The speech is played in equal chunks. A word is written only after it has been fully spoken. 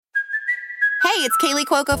Hey, it's Kaylee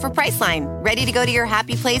Cuoco for Priceline. Ready to go to your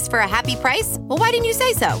happy place for a happy price? Well, why didn't you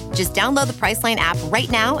say so? Just download the Priceline app right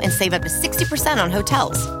now and save up to 60% on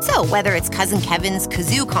hotels. So whether it's Cousin Kevin's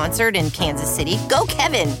Kazoo Concert in Kansas City, go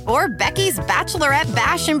Kevin, or Becky's Bachelorette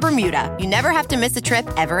Bash in Bermuda, you never have to miss a trip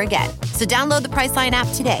ever again. So download the Priceline app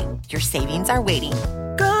today. Your savings are waiting.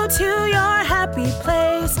 Go to your happy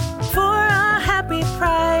place for a happy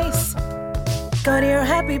price. Go to your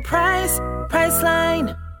happy price,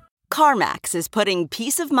 Priceline. CarMax is putting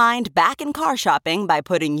peace of mind back in car shopping by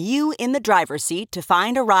putting you in the driver's seat to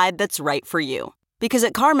find a ride that's right for you. Because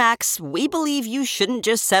at CarMax, we believe you shouldn't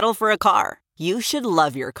just settle for a car. You should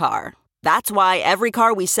love your car. That's why every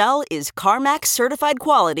car we sell is CarMax certified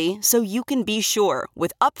quality, so you can be sure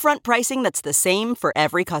with upfront pricing that's the same for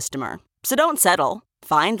every customer. So don't settle.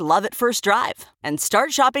 Find love at first drive and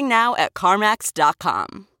start shopping now at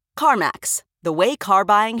CarMax.com. CarMax, the way car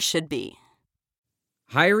buying should be.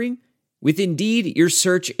 Hiring? With Indeed, your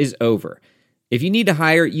search is over. If you need to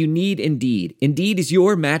hire, you need Indeed. Indeed is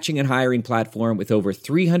your matching and hiring platform with over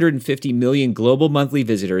 350 million global monthly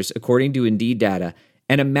visitors, according to Indeed data,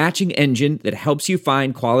 and a matching engine that helps you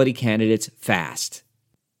find quality candidates fast.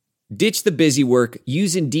 Ditch the busy work.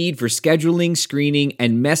 Use Indeed for scheduling, screening,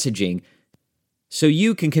 and messaging so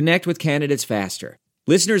you can connect with candidates faster.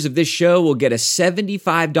 Listeners of this show will get a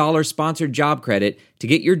 $75 sponsored job credit to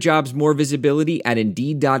get your jobs more visibility at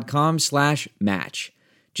Indeed.com/match.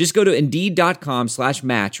 Just go to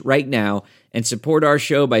Indeed.com/match right now and support our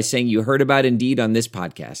show by saying you heard about Indeed on this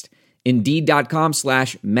podcast.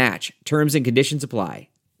 Indeed.com/match. Terms and conditions apply.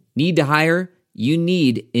 Need to hire? You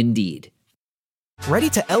need Indeed. Ready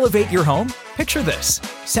to elevate your home? Picture this: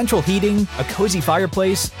 central heating, a cozy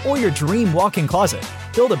fireplace, or your dream walk-in closet.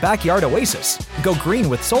 Build a backyard oasis, go green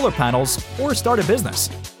with solar panels, or start a business.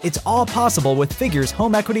 It's all possible with Figure's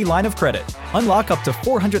home equity line of credit. Unlock up to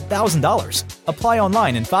 $400,000. Apply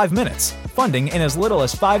online in 5 minutes. Funding in as little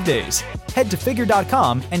as 5 days. Head to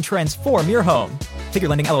Figure.com and transform your home. Figure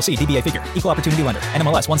Lending LLC, DBA Figure, Equal Opportunity Lender,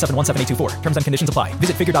 NMLS 1717824. Terms and conditions apply.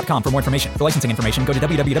 Visit Figure.com for more information. For licensing information, go to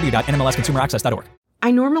www.nmlsconsumeraccess.org.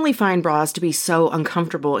 I normally find bras to be so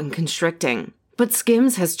uncomfortable and constricting, but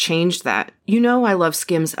Skims has changed that. You know I love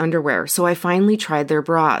Skims underwear, so I finally tried their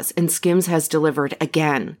bras, and Skims has delivered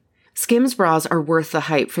again. Skims bras are worth the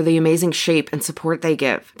hype for the amazing shape and support they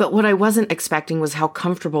give, but what I wasn't expecting was how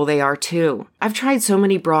comfortable they are too. I've tried so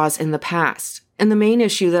many bras in the past, and the main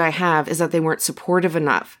issue that I have is that they weren't supportive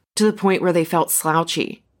enough, to the point where they felt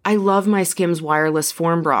slouchy. I love my Skims wireless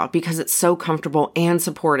form bra because it's so comfortable and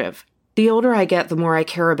supportive. The older I get, the more I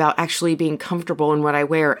care about actually being comfortable in what I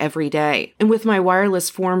wear every day. And with my wireless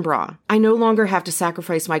form bra, I no longer have to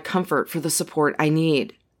sacrifice my comfort for the support I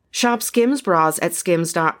need. Shop Skims bras at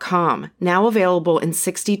skims.com, now available in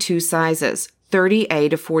 62 sizes, 30A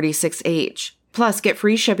to 46H. Plus, get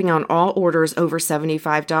free shipping on all orders over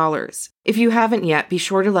 $75. If you haven't yet, be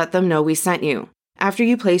sure to let them know we sent you. After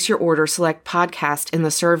you place your order, select podcast in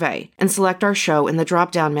the survey and select our show in the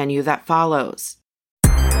drop-down menu that follows.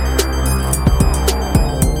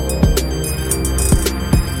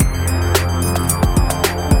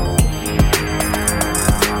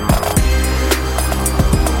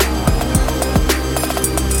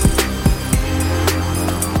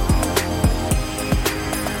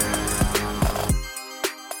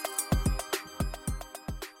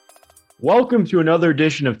 Welcome to another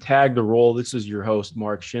edition of Tag the Roll. This is your host,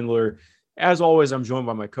 Mark Schindler. As always, I'm joined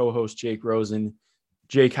by my co-host, Jake Rosen.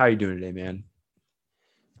 Jake, how you doing today, man?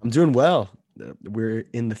 I'm doing well. We're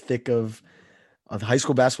in the thick of the high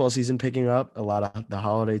school basketball season picking up, a lot of the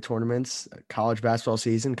holiday tournaments, college basketball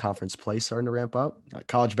season, conference play starting to ramp up.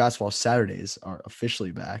 College basketball Saturdays are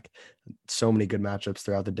officially back. So many good matchups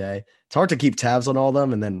throughout the day. It's hard to keep tabs on all of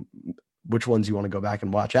them and then which ones you want to go back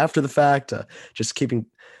and watch after the fact. Just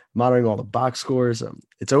monitoring all the box scores.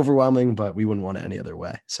 It's overwhelming, but we wouldn't want it any other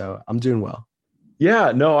way. So I'm doing well.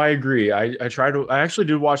 Yeah, no, I agree. I actually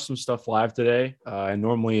did watch some stuff live today. I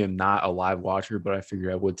normally am not a live watcher, but I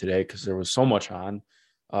figured I would today because there was so much on.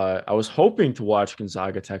 I was hoping to watch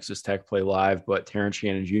Gonzaga Texas Tech play live, but Terrence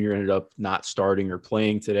Shannon Jr. ended up not starting or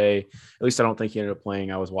playing today. At least I don't think he ended up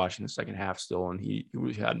playing. I was watching the second half still, and he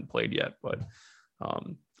hadn't played yet, but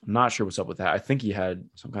I'm not sure what's up with that. I think he had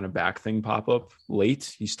some kind of back thing pop up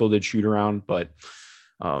late. He still did shoot around, but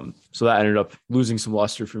so that ended up losing some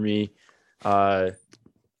luster for me.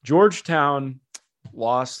 Georgetown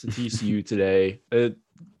lost to TCU today.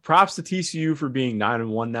 Props to TCU for being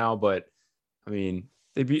 9-1 now, but I mean,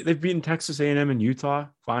 they've beaten Texas A&M and Utah.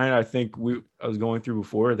 Fine. I think I was going through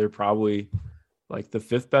before. They're probably like the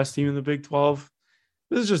fifth best team in the Big 12.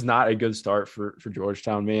 this is just not a good start for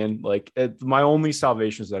Georgetown, man. Like my only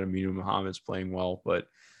salvation is that Aminu Muhammad's playing well, but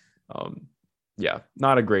yeah,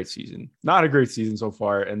 not a great season. Not a great season so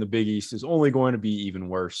far, and the Big East is only going to be even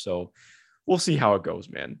worse. So we'll see how it goes,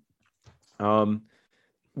 man.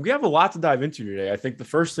 We have a lot to dive into today. I think the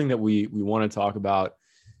first thing that we want to talk about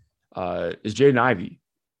is Jaden Ivey.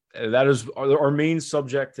 That is our main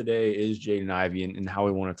subject today is Jaden Ivey and how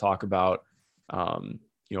we want to talk about,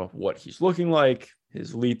 what he's looking like,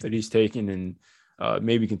 his leap that he's taken, and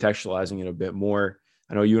maybe contextualizing it a bit more.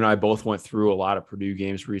 I know you and I both went through a lot of Purdue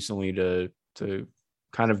games recently to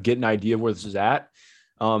kind of get an idea of where this is at.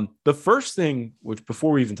 The first thing, which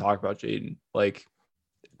before we even talk about Jaden, like,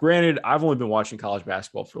 granted, I've only been watching college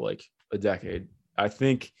basketball for like a decade. I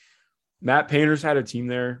think Matt Painter's had a team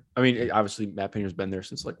there. I mean, obviously Matt Painter's been there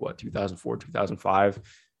since 2004, 2005. And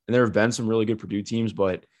there have been some really good Purdue teams,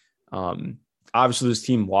 but obviously this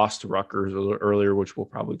team lost to Rutgers earlier, which we'll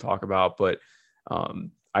probably talk about. But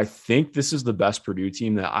I think this is the best Purdue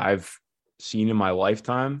team that I've seen in my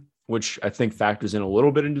lifetime, which I think factors in a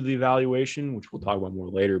little bit into the evaluation, which we'll talk about more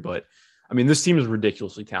later. But I mean, this team is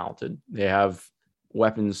ridiculously talented. They have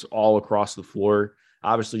weapons all across the floor.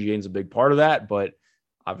 Obviously, Jaden's a big part of that, but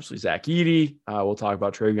obviously Zach Edey. We'll talk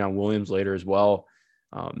about Travion Williams later as well.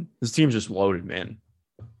 This team's just loaded, man.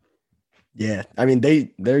 Yeah, I mean,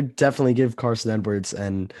 they're definitely give Carson Edwards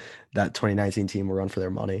and that 2019 team a run for their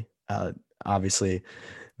money. Obviously,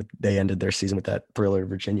 they ended their season with that thriller in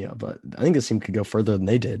Virginia, but I think this team could go further than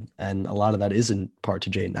they did, and a lot of that is in part to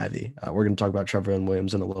Jaden Ivey. We're going to talk about Travion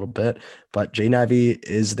Williams in a little bit, but Jaden Ivey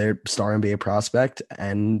is their star NBA prospect,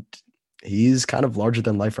 and he's kind of larger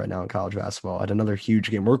than life right now in college basketball. Had another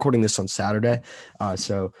huge game. We're recording this on Saturday,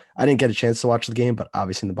 so I didn't get a chance to watch the game, but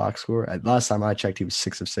obviously in the box score, last time I checked, he was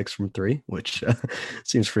 6 of 6 from 3, which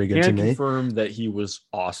seems pretty good to me. Confirmed that he was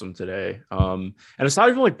awesome today. And it's not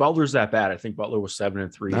even like Butler's that bad. I think Butler was 7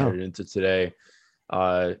 and 3 headed into today.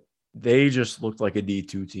 They just looked like a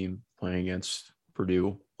D2 team playing against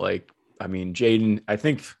Purdue. Like, I mean, Jaden, I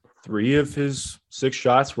think 3 of his 6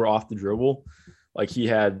 shots were off the dribble. Like, he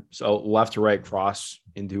had a left to right cross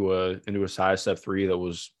into a side step 3 that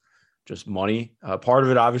was just money. Part of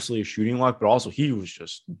it obviously is shooting luck, but also he was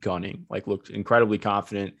just gunning, like looked incredibly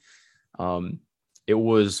confident. It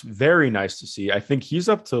was very nice to see. I think he's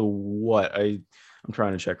up to what I'm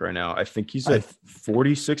trying to check right now. I think he's at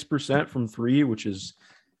 46% from 3, which is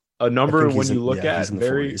a number when you look at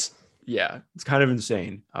very, 40s. Yeah, it's kind of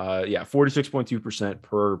insane. 46.2%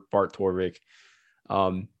 per Bart Torvik.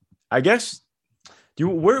 I guess,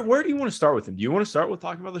 where do you want to start with him? Do you want to start with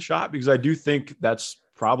talking about the shot? Because I do think that's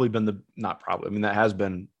probably been that has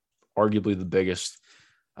been arguably the biggest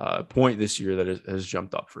point this year that has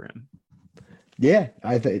jumped up for him. Yeah,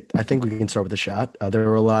 I think we can start with the shot. There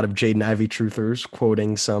were a lot of Jaden Ivey truthers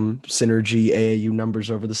quoting some Synergy AAU numbers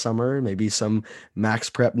over the summer, maybe some max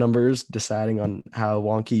prep numbers, deciding on how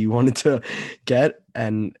wonky you wanted to get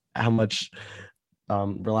and how much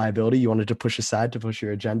reliability you wanted to push aside to push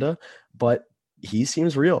your agenda. But he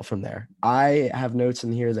seems real from there. I have notes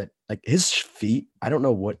in here that, like, his feet, I don't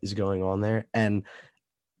know what is going on there. And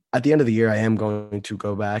at the end of the year, I am going to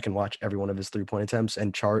go back and watch every one of his 3-point attempts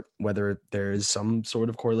and chart whether there is some sort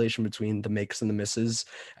of correlation between the makes and the misses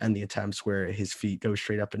and the attempts where his feet go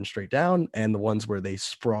straight up and straight down and the ones where they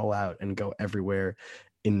sprawl out and go everywhere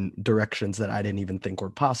in directions that I didn't even think were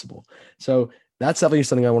possible. So that's definitely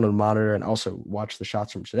something I wanted to monitor, and also watch the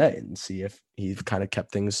shots from today and see if he's kind of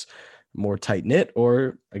kept things more tight knit,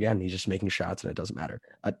 or again, he's just making shots and it doesn't matter.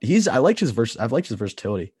 I've liked his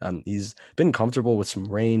versatility. He's been comfortable with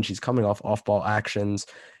some range. He's coming off ball actions.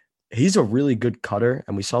 He's a really good cutter,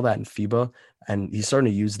 and we saw that in FIBA, and he's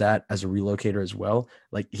starting to use that as a relocator as well.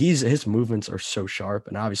 Like, his movements are so sharp,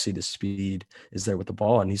 and obviously the speed is there with the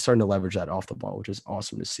ball, and he's starting to leverage that off the ball, which is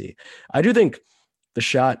awesome to see. I do think the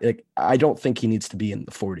shot, I don't think he needs to be in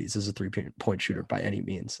the 40s as a 3-point shooter by any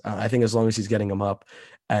means. I think as long as he's getting them up,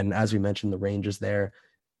 and as we mentioned, the range is there,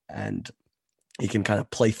 and he can kind of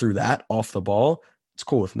play through that off the ball, it's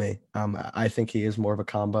cool with me. I think he is more of a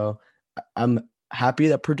combo. I'm happy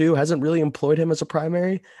that Purdue hasn't really employed him as a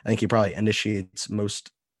primary. I think he probably initiates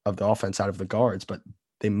most of the offense out of the guards, but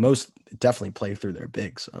they most definitely play through their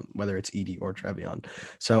bigs, whether it's Edey or Travion.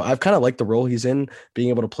 So I've kind of liked the role he's in, being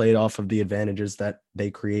able to play it off of the advantages that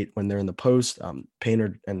they create when they're in the post.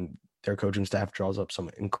 Painter and their coaching staff draws up some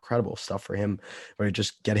incredible stuff for him, where you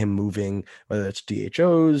just get him moving, whether it's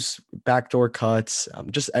DHOs, backdoor cuts,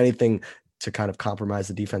 just anything to kind of compromise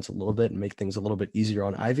the defense a little bit and make things a little bit easier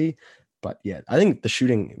on Ivey. But yeah, I think the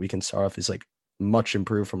shooting we can start off is like much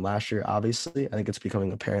improved from last year. Obviously, I think it's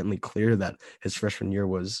becoming apparently clear that his freshman year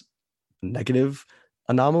was negative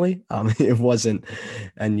anomaly. It wasn't,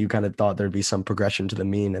 and you kind of thought there'd be some progression to the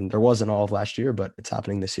mean, and there wasn't all of last year, but it's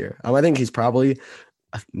happening this year. I think he's probably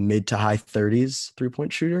a mid to high 30s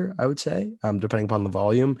 3-point shooter, I would say, depending upon the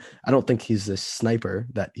volume. I don't think he's this sniper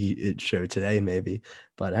that it showed today, maybe,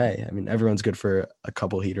 but hey, I mean, everyone's good for a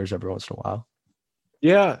couple heaters every once in a while.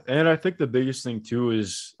 Yeah, and I think the biggest thing too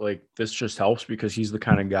is like this just helps because he's the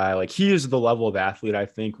kind of guy, like he is the level of athlete I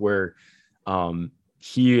think where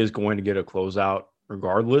he is going to get a closeout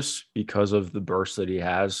regardless because of the burst that he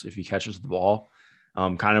has if he catches the ball.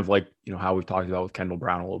 Kind of like, you know, how we've talked about with Kendall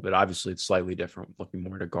Brown a little bit. Obviously, it's slightly different, looking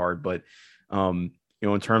more at a guard, but you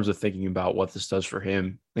know, in terms of thinking about what this does for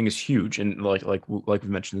him, I think it's huge. And like we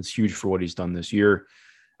mentioned, it's huge for what he's done this year.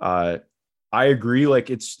 I agree. Like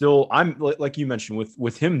it's still, I'm like you mentioned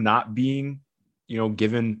with him not being, you know,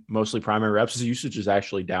 given mostly primary reps, his usage is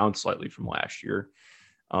actually down slightly from last year.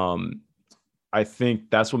 I think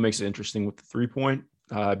that's what makes it interesting with the 3-point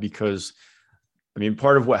because I mean,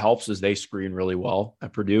 part of what helps is they screen really well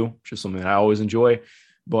at Purdue, which is something that I always enjoy,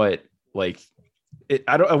 but like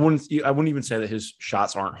I wouldn't even say that his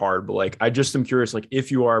shots aren't hard, but like, I just am curious, like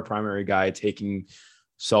if you are a primary guy taking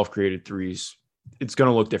self-created threes, it's going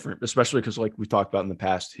to look different, especially because like we talked about in the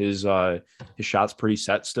past, his shot's pretty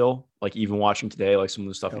set still. Like even watching today, like some of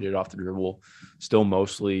the stuff he did off the dribble, still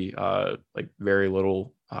mostly like very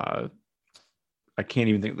little. I can't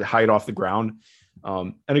even think the height off the ground.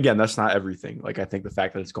 And again, that's not everything. Like I think the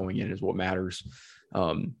fact that it's going in is what matters.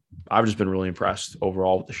 I've just been really impressed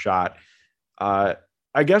overall with the shot. I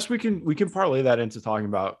guess we can parlay that into talking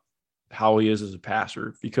about how he is as a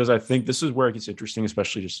passer, because I think this is where it gets interesting,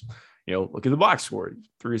 especially just, you know, look at the box score,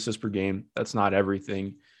 3 assists per game. That's not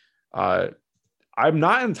everything. I'm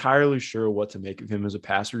not entirely sure what to make of him as a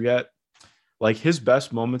passer yet. Like his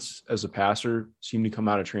best moments as a passer seem to come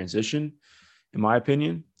out of transition, in my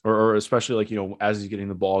opinion, or especially like, you know, as he's getting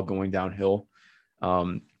the ball going downhill,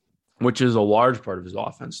 which is a large part of his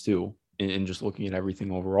offense too. And just looking at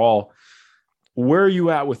everything overall, where are you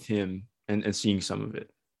at with him and seeing some of it?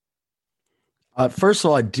 First of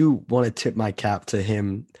all, I do want to tip my cap to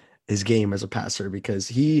him, his game as a passer, because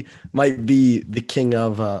he might be the king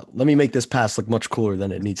of let me make this pass look much cooler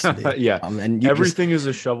than it needs to be. Yeah. And you everything is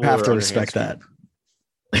a shovel. Have to respect that.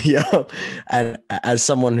 Yeah. And as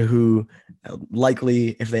someone who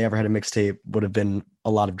likely, if they ever had a mixtape, would have been a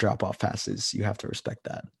lot of drop-off passes, you have to respect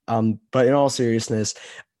that. But in all seriousness,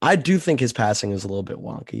 I do think his passing is a little bit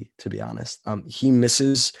wonky, to be honest. He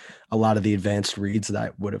misses a lot of the advanced reads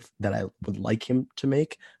that I would like him to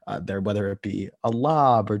make there, whether it be a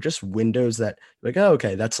lob or just windows that like, oh,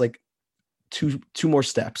 okay, that's like two more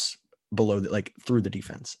steps below like through the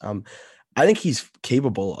defense. I think he's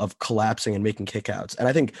capable of collapsing and making kickouts. And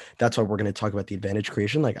I think that's why we're going to talk about the advantage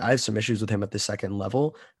creation. Like I have some issues with him at the second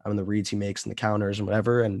level, the reads he makes and the counters and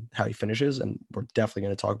whatever, and how he finishes. And we're definitely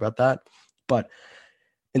going to talk about that. But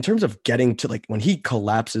in terms of getting to like when he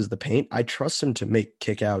collapses the paint, I trust him to make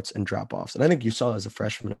kickouts and drop offs. And I think you saw as a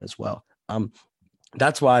freshman as well.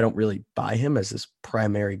 That's why I don't really buy him as this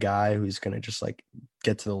primary guy who's going to just like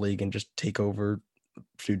get to the league and just take over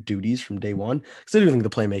duties from day one. Because I do think the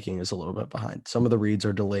playmaking is a little bit behind. Some of the reads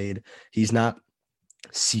are delayed. He's not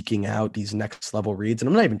seeking out these next level reads. And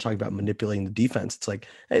I'm not even talking about manipulating the defense. It's like,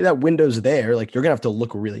 hey, that window's there. Like you're going to have to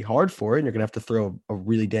look really hard for it. And you're going to have to throw a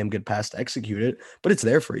really damn good pass to execute it, but it's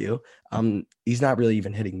there for you. He's not really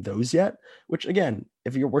even hitting those yet, which again,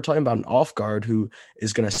 we're talking about an off guard who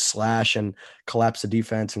is going to slash and collapse the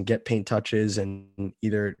defense and get paint touches and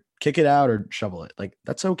either kick it out or shovel it. Like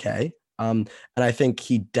that's okay. And I think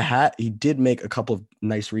he did make a couple of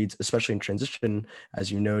nice reads, especially in transition,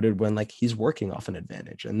 as you noted, when like he's working off an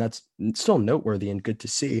advantage, and that's still noteworthy and good to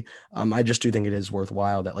see. I just do think it is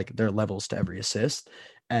worthwhile that like there are levels to every assist,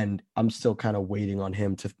 and I'm still kind of waiting on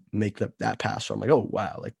him to make that pass. So I'm like, oh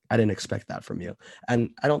wow, like I didn't expect that from you,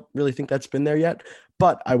 and I don't really think that's been there yet.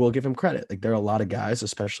 But I will give him credit. Like there are a lot of guys,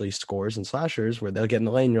 especially scorers and slashers, where they'll get in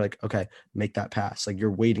the lane. And you're like, okay, make that pass. Like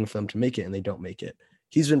you're waiting for them to make it, and they don't make it.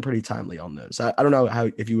 He's been pretty timely on those. I don't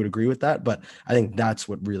know if you would agree with that, but I think that's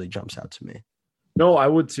what really jumps out to me. No, I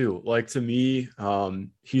would too. Like to me,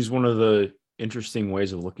 he's one of the interesting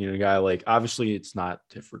ways of looking at a guy. Like obviously it's not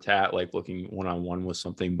tit for tat, like looking one-on-one with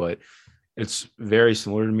something, but it's very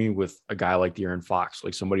similar to me with a guy like De'Aaron Fox,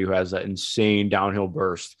 like somebody who has that insane downhill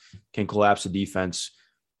burst, can collapse the defense.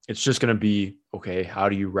 It's just going to be, okay, how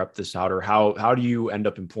do you rep this out? Or how do you end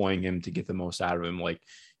up employing him to get the most out of him? Like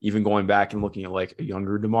even going back and looking at like a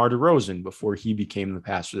younger DeMar DeRozan before he became the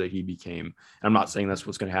passer that he became. And I'm not saying that's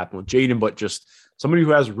what's going to happen with Jaden, but just somebody who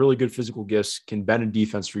has really good physical gifts, can bend a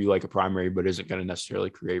defense for you like a primary, but isn't going to necessarily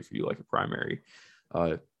create for you like a primary.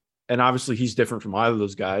 And And obviously he's different from either of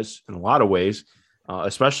those guys in a lot of ways,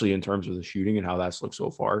 especially in terms of the shooting and how that's looked so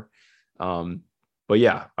far. But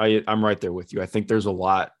yeah, I'm right there with you. I think there's a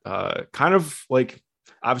lot, kind of like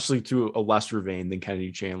obviously to a lesser vein than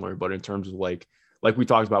Kennedy Chandler, but in terms of like we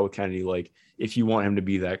talked about with Kennedy, like if you want him to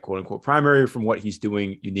be that quote unquote primary from what he's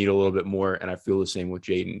doing, you need a little bit more. And I feel the same with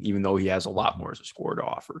Jaden, even though he has a lot more as a scorer to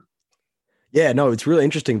offer. Yeah, no, it's really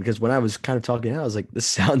interesting because when I was kind of talking, I was like, this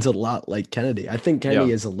sounds a lot like Kennedy. I think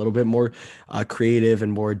Kennedy is a little bit more creative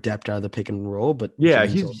and more adept out of the pick and roll, but yeah,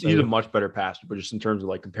 he's a much better passer, but just in terms of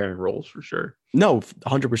like comparing roles for sure. No,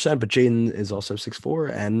 100%. But Jaden is also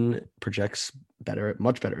 6'4" and projects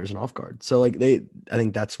much better as an off guard. So like I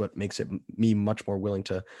think that's what makes me much more willing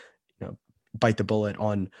to, bite the bullet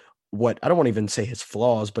on what I don't want to even say his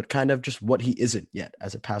flaws, but kind of just what he isn't yet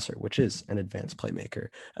as a passer, which is an advanced playmaker.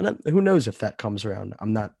 And then, who knows if that comes around?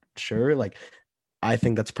 I'm not sure. Like, I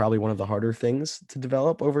think that's probably one of the harder things to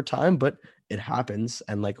develop over time, but it happens.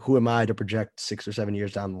 And like, who am I to project 6 or 7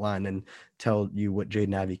 years down the line and tell you what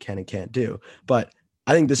Jaden Ivey can and can't do? But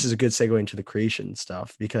I think this is a good segue into the creation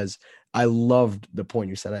stuff, because I loved the point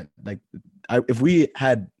you said. If we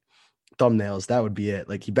had thumbnails, that would be it.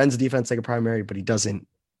 Like, he bends the defense like a primary, but he doesn't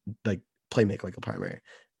like play make like a primary.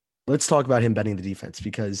 Let's talk about him bending the defense,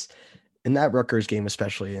 because in that Rutgers game,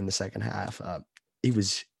 especially in the second half, he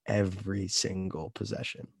was every single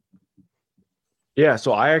possession. Yeah,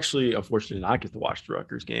 so I actually unfortunately did not get to watch the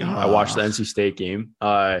Rutgers game. I watched the NC State game.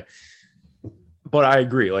 But I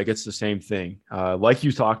agree, like it's the same thing. Like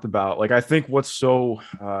you talked about, like I think what's so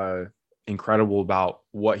incredible about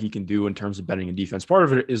what he can do in terms of bending a defense, part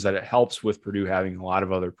of it is that it helps with Purdue having a lot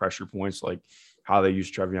of other pressure points, like how they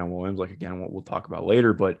use Trevion Williams, like again, what we'll talk about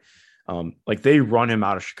later, but like they run him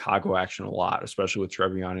out of Chicago action a lot, especially with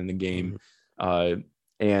Trevion in the game.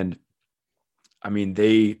 And I mean,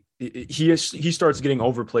 he starts getting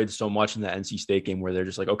overplayed so much in the NC State game where they're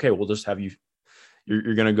just like, okay, we'll just have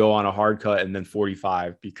you're going to go on a hard cut and then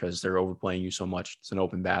 45 because they're overplaying you so much. It's an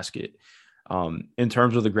open basket. In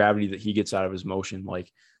terms of the gravity that he gets out of his motion,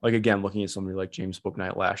 like again, looking at somebody like James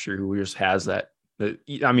Bouknight last year, who just has that.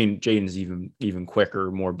 I mean, Jaden's even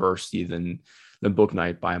quicker, more bursty than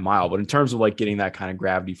Bouknight by a mile. But in terms of like getting that kind of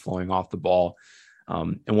gravity flowing off the ball,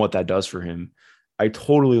 and what that does for him, I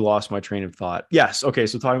totally lost my train of thought. Yes, okay.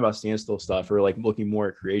 So talking about standstill stuff or like looking more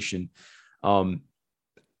at creation, I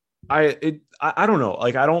don't know.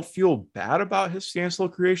 Like I don't feel bad about his standstill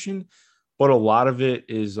creation, but a lot of it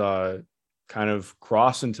is kind of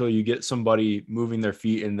cross until you get somebody moving their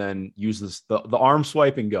feet and then use the arm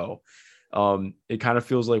swipe and go. It kind of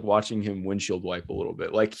feels like watching him windshield wipe a little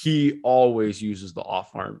bit. Like he always uses the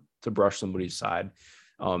off arm to brush somebody's side.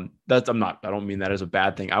 I don't mean that as a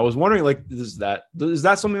bad thing. I was wondering, like, is that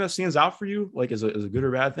something that stands out for you? Like, is a good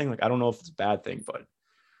or bad thing? Like, I don't know if it's a bad thing, but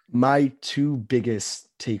my two biggest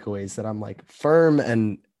takeaways that I'm like firm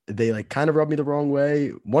and they like kind of rub me the wrong way.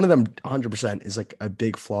 One of them 100% is like a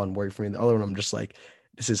big flaw and worry for me. The other one, I'm just like,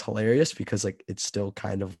 this is hilarious because like it still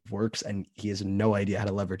kind of works and he has no idea how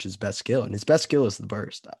to leverage his best skill, and his best skill is the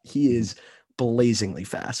burst. He is blazingly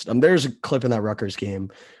fast. There's a clip in that Rutgers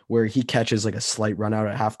game where he catches like a slight run out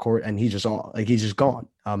at half court and he's just gone.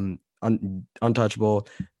 Untouchable,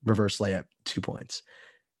 reverse layup, 2 points.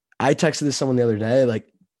 I texted this someone the other day, like,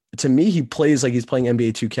 to me, he plays like he's playing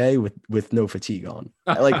NBA 2K with no fatigue on.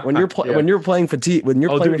 Like when you're when you're playing fatigue,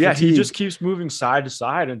 fatigue, he just keeps moving side to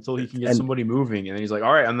side until he can get somebody moving, and then he's like,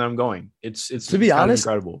 "All right," and then I'm going. It's to be honest,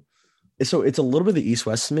 incredible. So it's a little bit of the east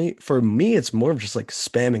west to me. For me, it's more of just like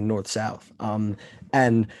spamming north south.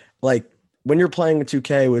 And like when you're playing a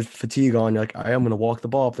 2K with fatigue on, you're like, all right, I'm gonna walk the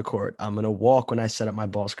ball up the court. I'm gonna walk when I set up my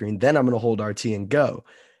ball screen. Then I'm gonna hold RT and go.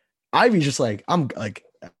 Ivey's just like, I'm like,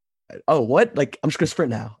 oh, what? Like, I'm just gonna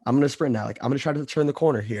sprint now. Like, I'm gonna try to turn the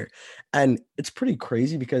corner here. And it's pretty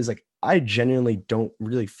crazy because like I genuinely don't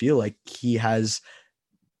really feel like he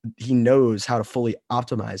knows how to fully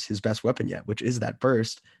optimize his best weapon yet, which is that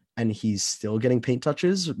burst. And he's still getting paint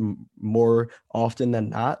touches more often than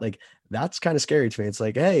not. Like, that's kind of scary to me. It's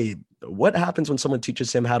like, hey, what happens when someone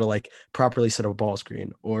teaches him how to like properly set up a ball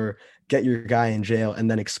screen or get your guy in jail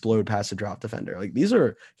and then explode past a drop defender? Like, these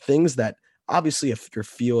are things that obviously if your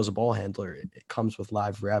feel as a ball handler, it comes with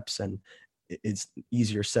live reps and it's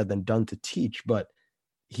easier said than done to teach, but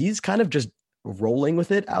he's kind of just rolling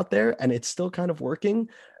with it out there and it's still kind of working.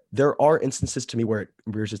 There are instances to me where it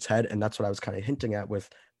rears its head, and that's what I was kind of hinting at with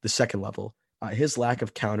the second level. His lack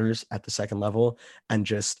of counters at the second level and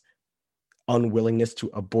just unwillingness to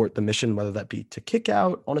abort the mission, whether that be to kick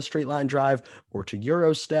out on a straight line drive or to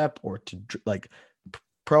Euro step or to like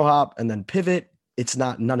pro hop and then pivot it's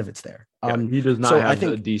not, none of it's there. He does not so have I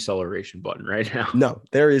think, a deceleration button right now. no,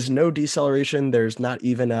 there is no deceleration. There's not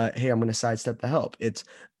even a, hey, I'm going to sidestep the help.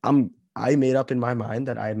 I made up in my mind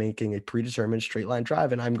that I'm making a predetermined straight line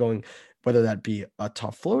drive, and I'm going, whether that be a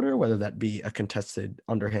tough floater, whether that be a contested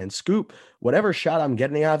underhand scoop, whatever shot I'm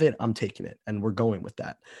getting out of it, I'm taking it, and we're going with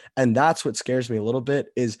that. And that's what scares me a little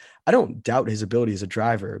bit. Is I don't doubt his ability as a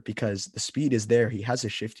driver, because the speed is there. He has a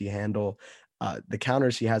shifty handle. The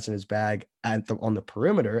counters he has in his bag on the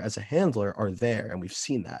perimeter as a handler are there, and we've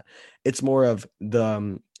seen that. It's more of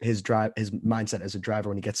his mindset as a driver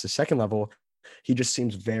when he gets to second level. He just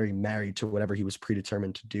seems very married to whatever he was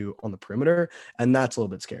predetermined to do on the perimeter, and that's a little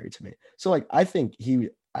bit scary to me. So, like, I think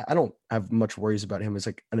I don't have much worries about him as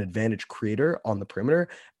like an advantage creator on the perimeter.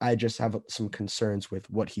 I just have some concerns with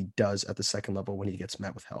what he does at the second level when he gets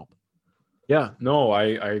met with help. Yeah, no, I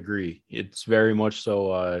agree. It's very much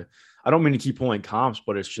so. I don't mean to keep pulling comps,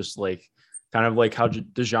 but it's just like kind of like how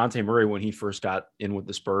DeJounte Murray, when he first got in with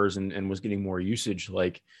the Spurs and was getting more usage,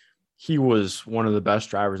 like he was one of the best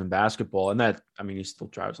drivers in basketball. And that, I mean, he still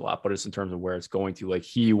drives a lot, but it's in terms of where it's going to. Like,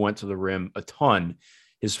 he went to the rim a ton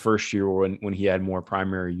his first year when he had more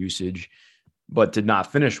primary usage, but did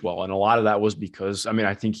not finish well. And a lot of that was because, I mean,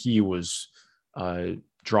 I think he was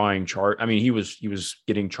drawing charge. I mean, he was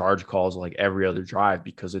getting charge calls like every other drive,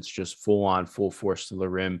 because it's just full force to the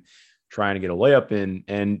rim, trying to get a layup in.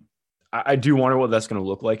 And I do wonder what that's going to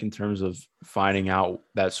look like in terms of finding out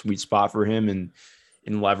that sweet spot for him and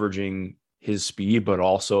in leveraging his speed, but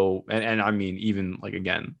also, and I mean, even like,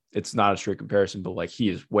 again, it's not a straight comparison, but like, he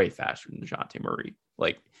is way faster than DeJounte Murray,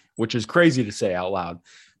 like, which is crazy to say out loud,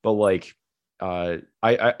 but like, I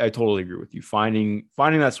totally agree with you. Finding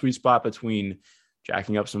that sweet spot between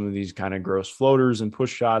jacking up some of these kind of gross floaters and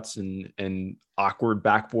push shots and awkward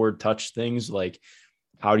backboard touch things. Like,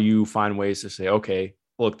 how do you find ways to say, okay,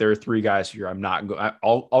 look, there are three guys here.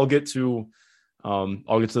 I'll get to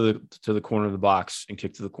the corner of the box and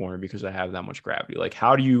kick to the corner because I have that much gravity. Like,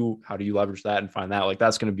 how do you leverage that and find that? Like,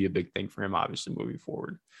 that's going to be a big thing for him, obviously, moving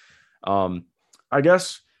forward. I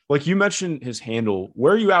guess, like you mentioned his handle,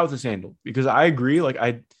 where are you at with his handle? Because I agree. Like,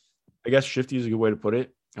 I guess shifty is a good way to put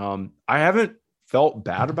it. I haven't felt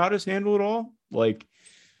bad about his handle at all. Like,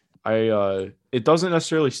 it doesn't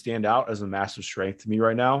necessarily stand out as a massive strength to me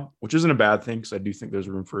right now, which isn't a bad thing, because I do think there's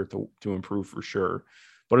room for it to improve for sure.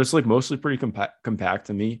 But it's like mostly pretty compact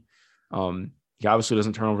to me. He obviously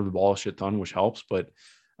doesn't turn over the ball a shit ton, which helps. But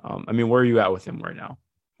I mean, where are you at with him right now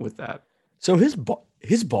with that? So his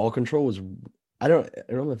ball control was, I don't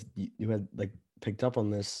know if you had like picked up on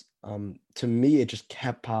this. To me, it just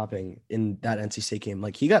kept popping in that NC State game.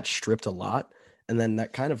 Like, he got stripped a lot, and then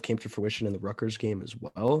that kind of came to fruition in the Rutgers game as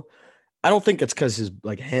well. I don't think it's because his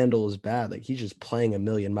like handle is bad. Like, he's just playing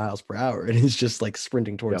 1,000,000 miles per hour, and he's just like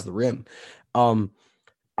sprinting towards the rim.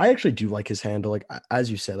 I actually do like his handle. Like, as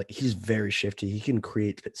you said, like, he's very shifty. He can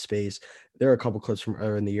create space. There are a couple clips from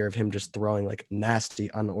earlier in the year of him just throwing like nasty,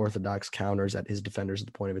 unorthodox counters at his defenders at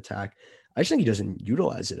the point of attack. I just think he doesn't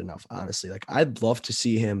utilize it enough, honestly. Like, I'd love to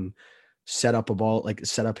see him set up a ball, like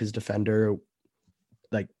set up his defender.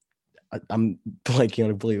 Like, I'm blanking on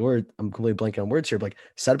a complete word. I'm completely blanking on words here. But like,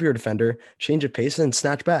 set up your defender, change of pace, and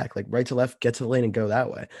snatch back, like right to left, get to the lane and go that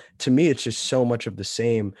way. To me, it's just so much of the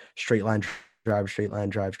same straight line drive, straight line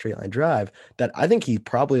drive, straight line drive, that I think he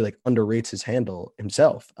probably like underrates his handle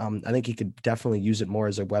himself. I think he could definitely use it more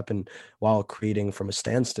as a weapon while creating from a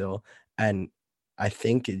standstill. And I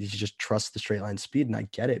think he just trusts the straight line speed, and I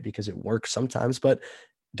get it because it works sometimes, but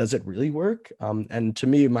does it really work? And to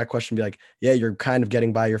me, my question would be like, yeah, you're kind of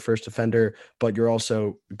getting by your first defender, but you're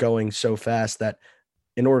also going so fast that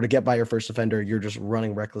in order to get by your first defender, you're just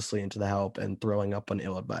running recklessly into the help and throwing up an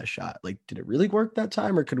ill-advised shot. Like, did it really work that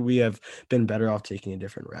time, or could we have been better off taking a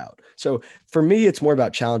different route? So for me, it's more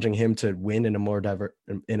about challenging him to win in a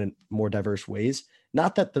more diverse ways.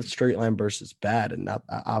 Not that the straight line burst is bad, and not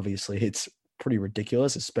obviously it's pretty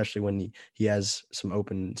ridiculous, especially when he has some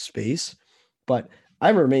open space. But I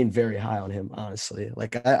remain very high on him, honestly.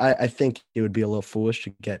 Like, I think it would be a little foolish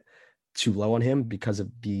to get too low on him because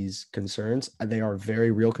of these concerns. They are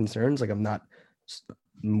very real concerns. Like, I'm not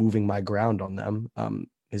moving my ground on them.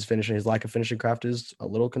 His lack of finishing craft is a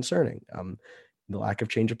little concerning. The lack of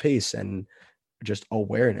change of pace and just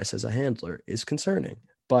awareness as a handler is concerning,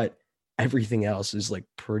 but everything else is like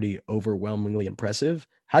pretty overwhelmingly impressive.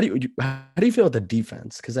 How do you feel with the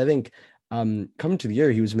defense? Because I think coming to the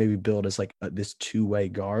year, he was maybe billed as like this two-way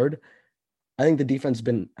guard. I think the defense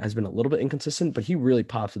has been a little bit inconsistent, but he really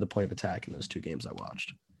popped to the point of attack in those two games I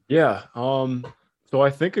watched. Yeah. So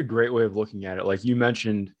I think a great way of looking at it, like you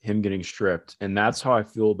mentioned him getting stripped, and that's how I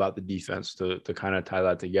feel about the defense to kind of tie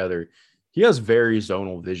that together, he has very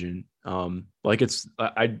zonal vision. Like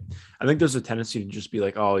I think there's a tendency to just be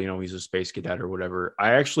like, oh, he's a space cadet or whatever.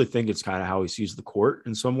 I actually think it's kind of how he sees the court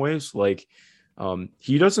in some ways. Like,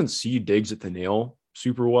 he doesn't see digs at the nail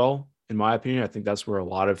super well, in my opinion. I think that's where a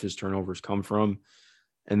lot of his turnovers come from.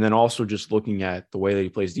 And then also just looking at the way that he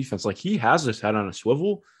plays defense, like he has his head on a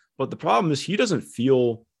swivel, but the problem is he doesn't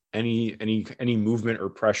feel any movement or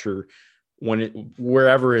pressure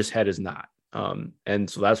wherever his head is not. And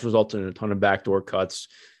so that's resulted in a ton of backdoor cuts.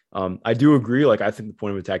 I do agree. Like, I think the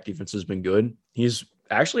point of attack defense has been good. He's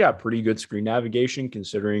actually got pretty good screen navigation,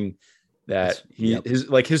 considering that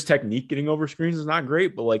his technique getting over screens is not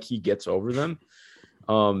great, but like he gets over them.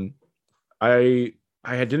 I'll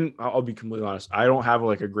be completely honest. I don't have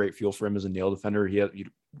like a great feel for him as a nail defender.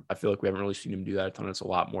 I feel like we haven't really seen him do that a ton. It's a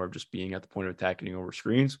lot more of just being at the point of attack, getting over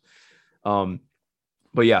screens.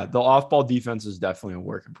 But yeah, the off-ball defense is definitely a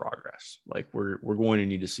work in progress. Like we're going to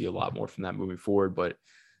need to see a lot more from that moving forward. But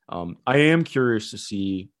I am curious to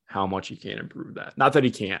see how much he can improve that. Not that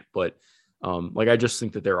he can't, but like I just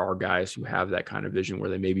think that there are guys who have that kind of vision where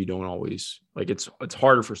they maybe don't always like. It's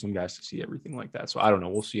harder for some guys to see everything like that. So I don't know.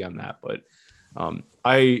 We'll see on that, but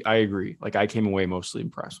I agree. Like I came away mostly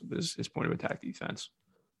impressed with his point of attack defense.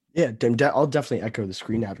 Yeah, I'll definitely echo the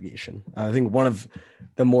screen navigation. I think one of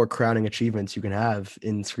the more crowning achievements you can have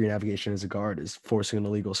in screen navigation as a guard is forcing an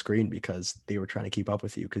illegal screen because they were trying to keep up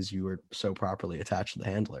with you because you were so properly attached to the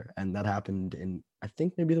handler. And that happened in, I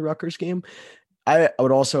think, maybe the Rutgers game. I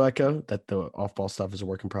would also echo that the off-ball stuff is a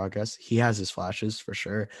work in progress. He has his flashes for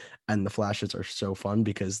sure, and the flashes are so fun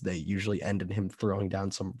because they usually end in him throwing down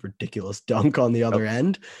some ridiculous dunk on the other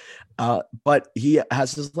end. But he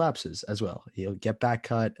has his lapses as well. He'll get back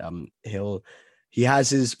cut. He has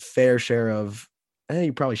his fair share of.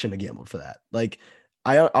 You probably shouldn't have gambled for that. Like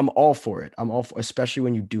I'm all for it. Especially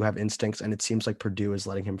when you do have instincts, and it seems like Purdue is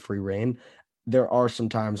letting him free reign. There are some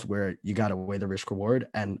times where you got to weigh the risk reward,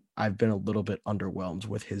 and I've been a little bit underwhelmed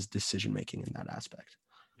with his decision making in that aspect.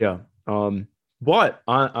 Yeah. But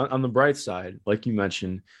on the bright side, like you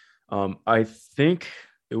mentioned, I think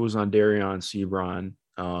it was on Darion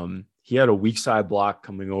Sebron. He had a weak side block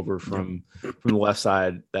coming over from the left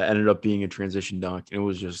side that ended up being a transition dunk, and it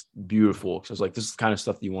was just beautiful. So I was like, this is the kind of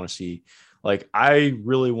stuff that you want to see. Like, I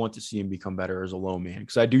really want to see him become better as a low man,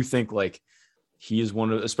 because I do think like he is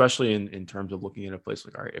one of, especially in terms of looking at a place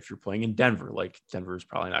like, all right, if you're playing in Denver, like Denver is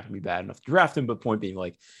probably not going to be bad enough to draft him. But point being,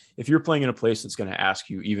 like, if you're playing in a place that's going to ask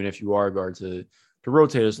you, even if you are a guard, to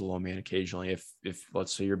rotate as a low man occasionally, if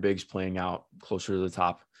let's say your big's playing out closer to the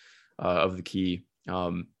top of the key,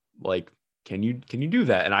 like, can you do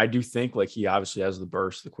that? And I do think like he obviously has the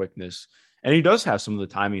burst, the quickness, and he does have some of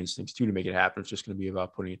the timing instincts too to make it happen. It's just going to be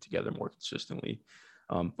about putting it together more consistently.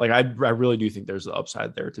 Like I really do think there's the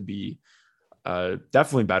upside there to be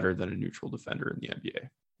definitely better than a neutral defender in the NBA.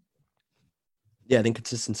 Yeah, I think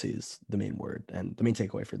consistency is the main word and the main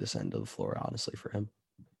takeaway for this end of the floor, honestly, for him.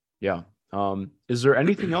 Yeah. Is there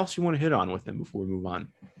anything else you want to hit on with him before we move on?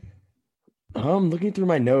 Looking through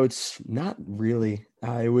my notes, not really.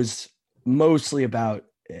 It was mostly about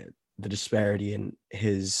the disparity in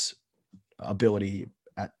his ability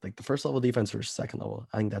at like the first level defense versus second level.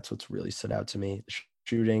 I think that's what's really stood out to me.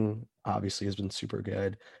 Shooting obviously has been super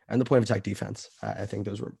good, and the point of attack defense. I think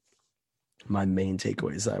those were my main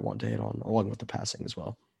takeaways that I want to hit on, along with the passing as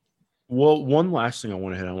well. Well, one last thing I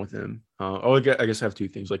want to hit on with him. I guess I have two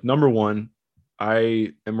things. Like, number one,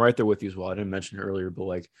 I am right there with you as well. I didn't mention it earlier, but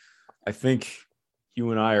like, I think you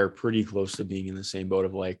and I are pretty close to being in the same boat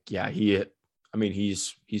of like, yeah, he's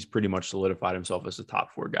pretty much solidified himself as a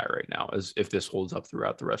top 4 guy right now, as if this holds up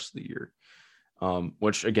throughout the rest of the year.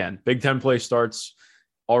 Which again, Big Ten play starts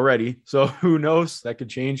already, so who knows, that could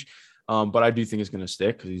change. But I do think it's going to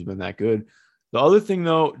stick because he's been that good. The other thing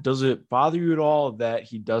though, does it bother you at all that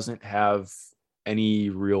he doesn't have any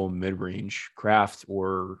real mid-range craft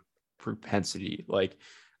or propensity? Like,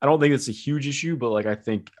 I don't think it's a huge issue, but like, I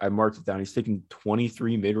think I marked it down. He's taken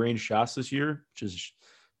 23 mid-range shots this year, which is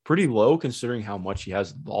pretty low considering how much he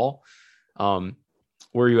has the ball. Where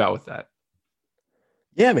are you at with that?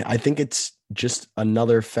 Yeah, I mean, I think it's just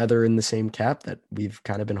another feather in the same cap that we've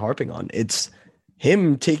kind of been harping on. It's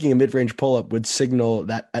him taking a mid-range pull-up would signal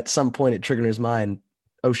that at some point it triggered in his mind,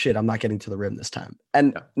 oh shit, I'm not getting to the rim this time.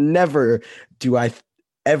 And never do I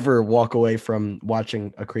ever walk away from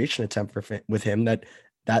watching a creation attempt with him that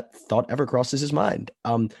thought ever crosses his mind.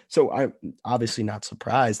 So I'm obviously not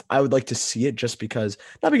surprised. I would like to see it just because,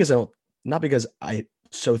 not because I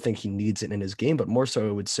so think he needs it in his game, but more so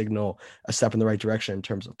it would signal a step in the right direction in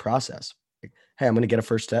terms of process. Like, hey, I'm going to get a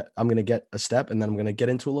first step. I'm going to get a step, and then I'm going to get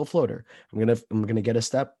into a little floater. I'm going to get a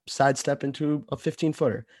side step into a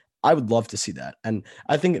 15-footer. I would love to see that. And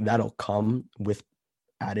I think that'll come with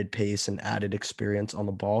added pace and added experience on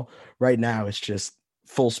the ball. Right now, it's just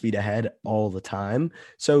full speed ahead all the time.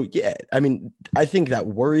 So, yeah, I mean, I think that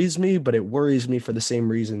worries me, but it worries me for the same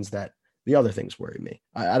reasons that the other things worry me.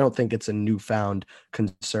 I don't think it's a newfound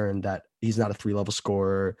concern that he's not a 3-level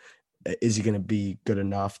scorer. Is he going to be good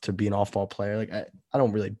enough to be an off-ball player? Like, I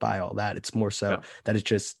don't really buy all that. It's more so that it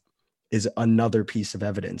just is another piece of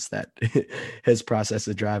evidence that his process as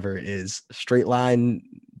a driver is straight line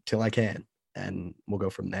till I can, and we'll go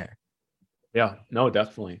from there. Yeah, no,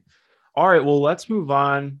 definitely. All right, well, let's move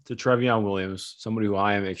on to Trevion Williams, somebody who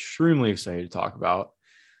I am extremely excited to talk about.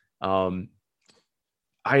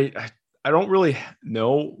 I don't really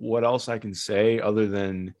know what else I can say other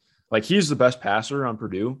than, like, he's the best passer on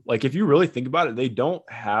Purdue. Like, if you really think about it, they don't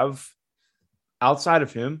have, outside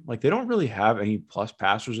of him, like, they don't really have any plus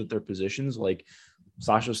passers at their positions. Like,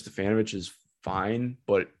 Sasha Stefanovic is fine,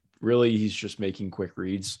 but really he's just making quick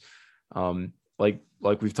reads.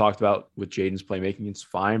 Like we've talked about with Jaden's playmaking, it's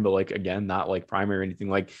fine, but, like, again, not like primary or anything.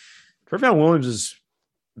 Like, Trevion Williams is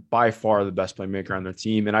by far the best playmaker on their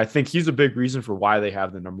team. And I think he's a big reason for why they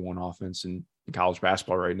have the number one offense in college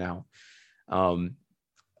basketball right now.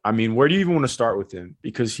 I mean, where do you even want to start with him?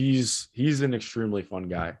 Because he's an extremely fun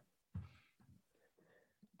guy.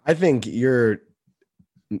 I think you're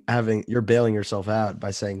bailing yourself out by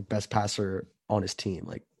saying best passer on his team.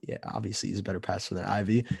 Like, yeah, obviously he's a better passer than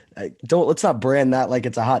Ivy. Let's not brand that like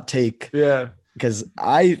it's a hot take. Yeah. Because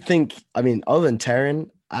I think, I mean, other than Taron,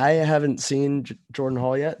 I haven't seen Jordan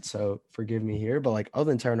Hall yet, so forgive me here. But, like, other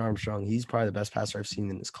than Taron Armstrong, he's probably the best passer I've seen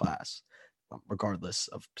in this class, regardless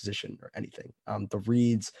of position or anything. The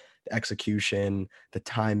reads, the execution, the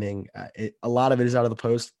timing, a lot of it is out of the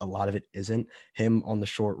post. A lot of it isn't. Him on the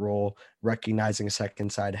short roll, recognizing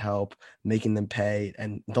second side help, making them pay,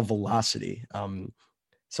 and the velocity.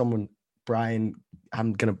 Brian,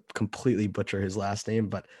 I'm going to completely butcher his last name,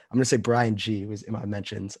 but I'm going to say Brian G was in my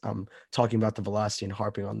mentions, talking about the velocity and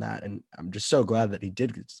harping on that. And I'm just so glad that he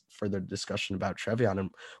did further discussion about Trevion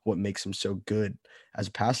and what makes him so good as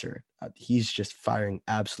a passer. He's just firing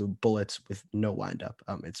absolute bullets with no windup.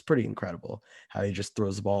 It's pretty incredible how he just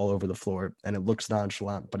throws the ball over the floor and it looks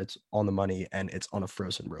nonchalant, but it's on the money and it's on a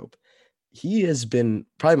frozen rope. He has been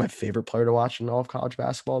probably my favorite player to watch in all of college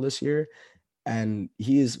basketball this year. And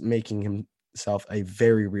he is making himself a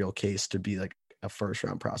very real case to be like a first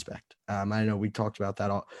round prospect. I know we talked about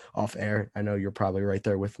that off air. I know you're probably right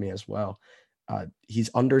there with me as well.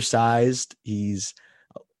 He's undersized. He's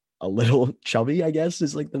a little chubby, I guess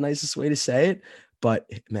is like the nicest way to say it. But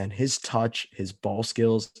man, his touch, his ball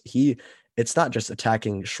skills, it's not just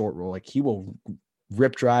attacking short roll. Like, he will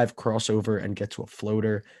rip drive, crossover, and get to a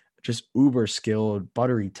floater. Just uber skilled,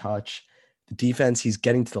 buttery touch. Defense, he's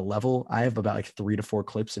getting to the level. I have about like 3 to 4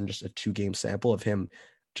 clips in just a 2-game sample of him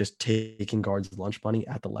just taking guards' lunch money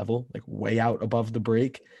at the level, like way out above the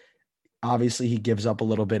break. Obviously, he gives up a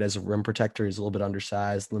little bit as a rim protector. He's a little bit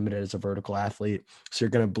undersized, limited as a vertical athlete. So you're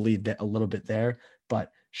going to bleed that a little bit there,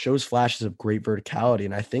 but shows flashes of great verticality.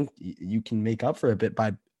 And I think you can make up for a bit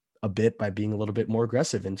by being a little bit more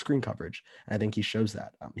aggressive in screen coverage. And I think he shows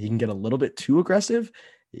that. He can get a little bit too aggressive.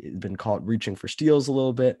 He's been caught reaching for steals a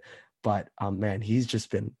little bit. But man, he's just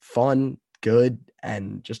been fun, good,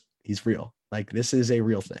 and just he's real. Like, this is a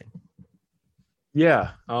real thing.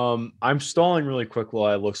 Yeah. I'm stalling really quick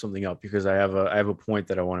while I look something up because I have a point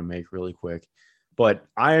that I want to make really quick. But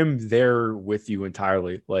I am there with you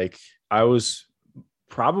entirely. Like, I was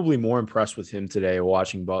probably more impressed with him today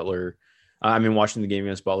watching the game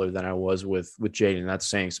against Butler than I was with Jaden. That's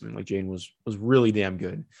saying something. Like, Jaden was really damn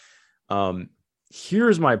good.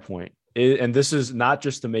 Here's my point. And this is not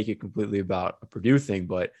just to make it completely about a Purdue thing,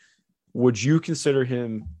 but would you consider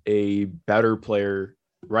him a better player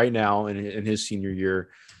right now in his senior year,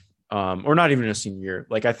 or not even a senior year?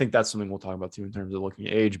 Like, I think that's something we'll talk about too in terms of looking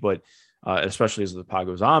at age, but especially as the pod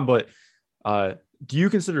goes on. But do you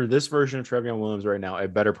consider this version of Trevion Williams right now a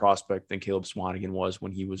better prospect than Caleb Swanigan was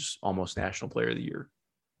when he was almost National Player of the Year?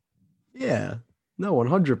 Yeah. No,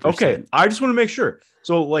 100%. Okay, I just want to make sure.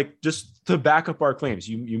 So, like, just to back up our claims,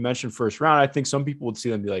 you mentioned first round. I think some people would see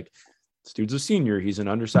them and be like, this dude's a senior. He's an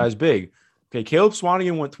undersized big. Okay, Caleb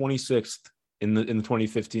Swanigan went 26th in the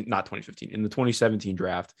 2017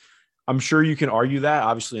 draft. I'm sure you can argue that.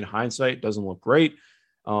 Obviously, in hindsight, it doesn't look great.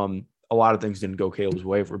 A lot of things didn't go Caleb's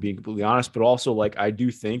way, if we're being completely honest. But also, like, I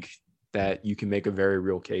do think that you can make a very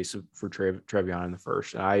real case for Trevion in the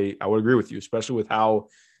first. And I would agree with you, especially with how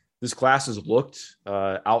this class has looked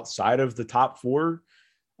outside of the top 4,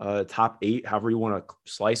 top 8, however you want to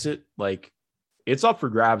slice it. Like, it's up for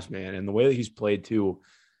grabs, man. And the way that he's played too,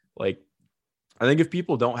 like, I think if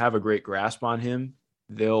people don't have a great grasp on him,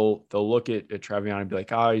 they'll look at Trevion and be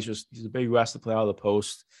like, oh, he's a big who has to play out of the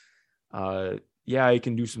post. Yeah, he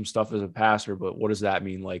can do some stuff as a passer, but what does that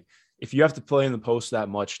mean? Like, if you have to play in the post that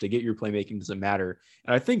much to get your playmaking, does it matter?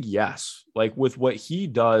 And I think, yes, like with what he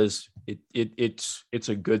does, it's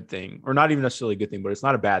a good thing, or not even necessarily a good thing, but it's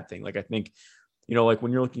not a bad thing. Like, I think, you know, like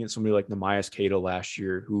when you're looking at somebody like Neemias Queta last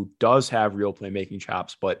year, who does have real playmaking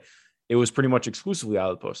chops, but it was pretty much exclusively out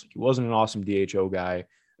of the post. Like, he wasn't an awesome DHO guy. It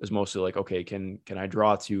was mostly like, okay, can I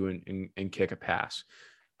draw to and kick a pass?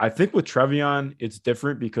 I think with Trevion, it's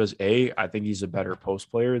different because I think he's a better post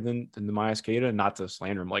player than Neemias Queta. Not to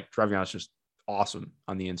slander him, like Trevion's just awesome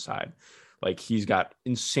on the inside. Like, he's got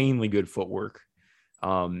insanely good footwork.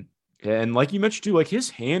 And like you mentioned too, like his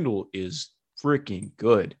handle is freaking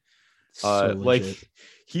good. Like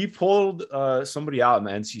he pulled somebody out in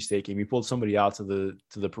the NC State game. He pulled somebody out to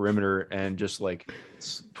the perimeter and just like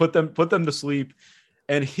put them to sleep.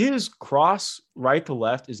 And his cross right to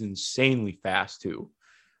left is insanely fast too.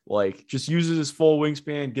 Like, just uses his full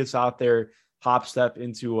wingspan, gets out there, hop step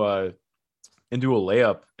into a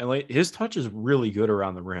layup, and like his touch is really good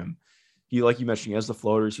around the rim. He, like you mentioned, he has the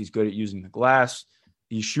floaters. He's good at using the glass.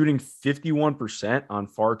 He's shooting 51% on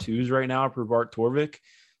far twos right now per Bart Torvik.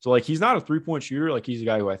 So like, he's not a 3-point shooter. Like, he's a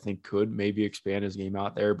guy who I think could maybe expand his game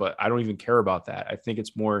out there, but I don't even care about that. I think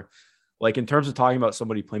it's more like, in terms of talking about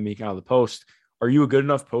somebody playmaking out of the post, are you a good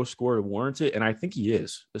enough post scorer to warrant it? And I think he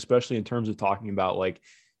is, especially in terms of talking about like,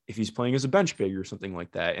 if he's playing as a bench big or something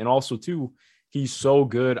like that. And also too, he's so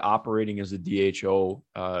good operating as a DHO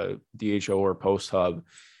or post hub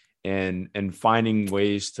and finding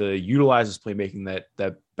ways to utilize his playmaking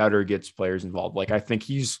that better gets players involved. Like, I think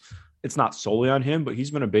it's not solely on him, but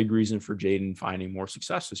he's been a big reason for Jaden finding more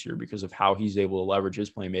success this year because of how he's able to leverage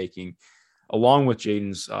his playmaking along with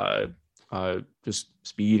Jaden's just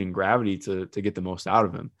speed and gravity to get the most out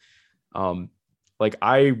of him. Like,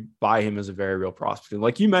 I buy him as a very real prospect. And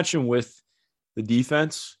like you mentioned with the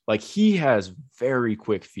defense, like, he has very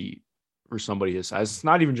quick feet for somebody his size. It's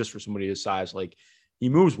not even just for somebody his size. Like, he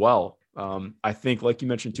moves well. I think, like you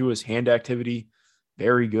mentioned too, his hand activity,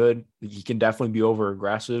 very good. He can definitely be over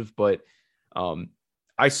aggressive, but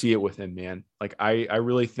I see it with him, man. Like, I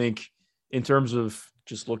really think in terms of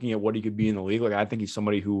just looking at what he could be in the league, like, I think he's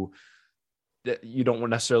somebody who that you don't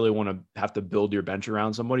necessarily want to have to build your bench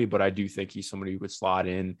around somebody, but I do think he's somebody who could slot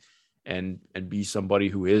in and be somebody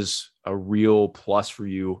who is a real plus for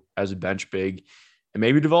you as a bench big and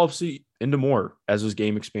maybe develops into more as his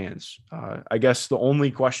game expands. I guess the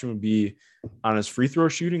only question would be on his free throw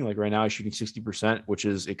shooting. Like, right now he's shooting 60%, which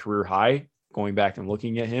is a career high. Going back and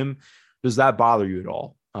looking at him, does that bother you at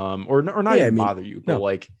all? Or not even bother you, but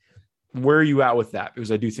like, where are you at with that?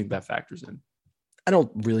 Because I do think that factors in. I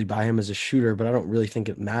don't really buy him as a shooter, but I don't really think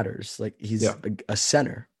it matters. Like, he's a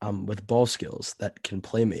center with ball skills that can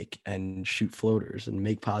play make and shoot floaters and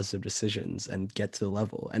make positive decisions and get to the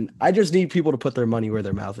level. And I just need people to put their money where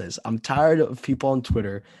their mouth is. I'm tired of people on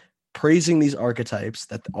Twitter praising these archetypes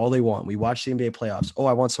that all they want. We watch the NBA playoffs. Oh,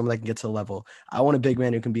 I want someone that can get to the level. I want a big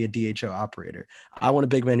man who can be a DHO operator. I want a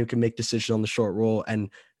big man who can make decisions on the short roll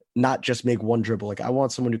and not just make one dribble. Like, I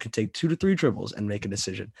want someone who can take 2 to 3 dribbles and make a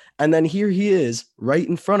decision. And then here he is right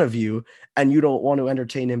in front of you, and you don't want to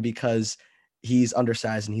entertain him because he's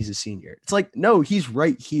undersized and he's a senior. It's like, no, he's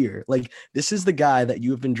right here. Like, this is the guy that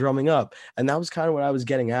you have been drumming up. And that was kind of what I was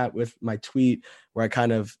getting at with my tweet, where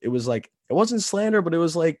it was like, it wasn't slander, but it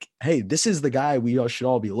was like, hey, this is the guy we all should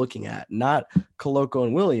all be looking at, not Koloko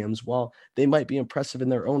and Williams. While they might be impressive in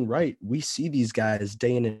their own right, we see these guys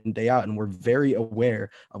day in and day out, and we're very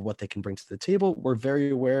aware of what they can bring to the table. We're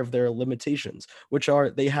very aware of their limitations, which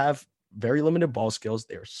are they have very limited ball skills.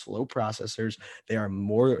 They are slow processors. They are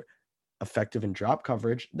more effective in drop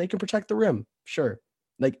coverage. They can protect the rim. Sure.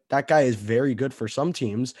 Like, that guy is very good for some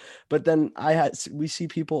teams, but then we see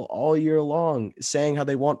people all year long saying how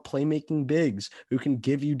they want playmaking bigs who can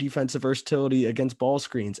give you defensive versatility against ball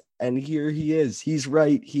screens. And here he is, he's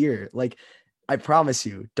right here. Like, I promise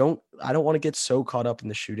you, I don't want to get so caught up in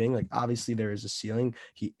the shooting. Like, obviously there is a ceiling.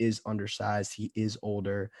 He is undersized. He is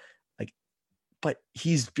older, like, but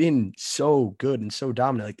he's been so good and so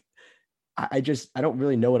dominant. Like, I don't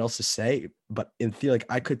really know what else to say, but in theory, like,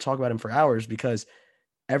 I could talk about him for hours because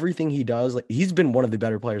everything he does, like, he's been one of the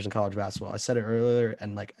better players in college basketball. I said it earlier,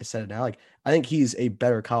 and like I said it now, like, I think he's a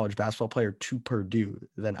better college basketball player to Purdue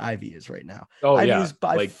than Ivy is right now. Ivy is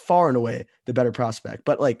by far and away the better prospect,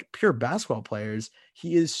 but like, pure basketball players,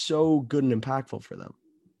 he is so good and impactful for them.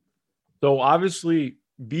 So obviously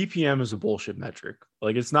BPM is a bullshit metric.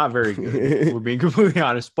 Like, it's not very good. We're being completely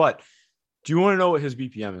honest, but do you want to know what his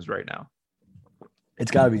BPM is right now?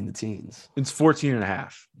 It's got to be in the teens. It's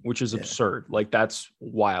 14.5, which is absurd. Like, that's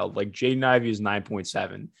wild. Like, Jaden Ivey is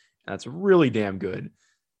 9.7. That's really damn good.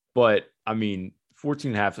 But I mean,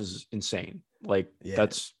 14.5 is insane. Like,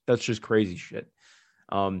 that's just crazy shit.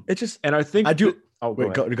 It's just, and I think I do.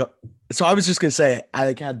 Go. So I was just gonna say, I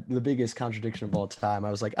like had the biggest contradiction of all time.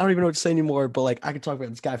 I was like, I don't even know what to say anymore, but like I could talk about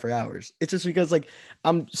this guy for hours. It's just because like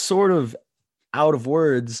I'm sort of out of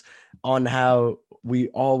words on how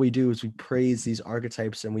all we do is we praise these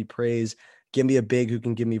archetypes and we praise, give me a big who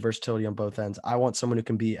can give me versatility on both ends. I want someone who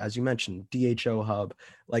can be, as you mentioned, DHO hub.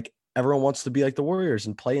 Like everyone wants to be like the Warriors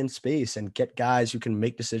and play in space and get guys who can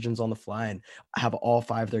make decisions on the fly and have all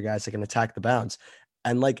 5 of their guys that can attack the bounce.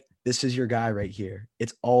 And like, this is your guy right here.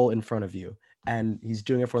 It's all in front of you. And he's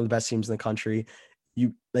doing it for one of the best teams in the country.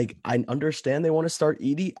 You like, I understand they want to start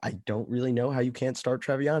Edey. I don't really know how you can't start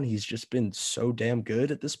Trevion. He's just been so damn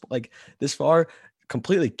good at this, like this far,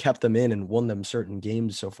 completely kept them in and won them certain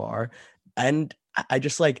games so far. And I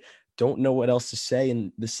just like, don't know what else to say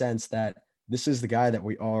in the sense that this is the guy that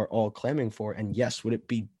we are all clamoring for. And yes, would it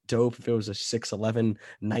be dope if it was a 6'11",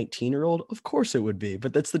 19-year-old? Of course it would be,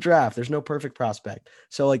 but that's the draft. There's no perfect prospect.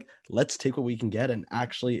 So like, let's take what we can get and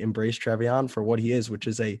actually embrace Trevion for what he is, which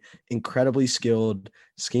is a incredibly skilled,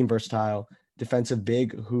 scheme versatile defensive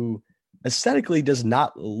big who aesthetically does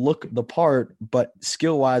not look the part, but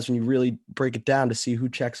skill wise, when you really break it down to see who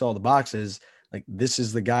checks all the boxes, like this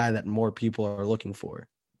is the guy that more people are looking for.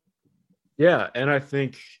 Yeah, and I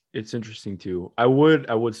think it's interesting too. I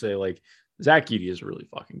would say like Zach Edey is really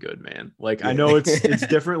fucking good, man. Like I know it's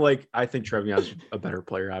different. Like I think Trevion's a better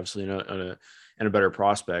player, obviously, and a better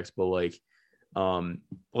prospect. But like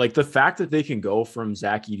the fact that they can go from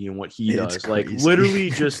Zach Edey and what he does, like literally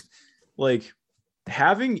just like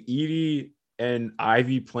having Edey and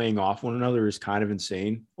Ivy playing off one another is kind of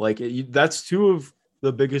insane. Like that's 2 of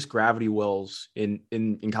the biggest gravity wells in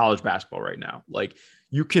college basketball right now. Like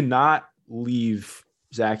you cannot leave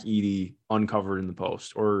Zach Edey uncovered in the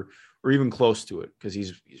post or even close to it because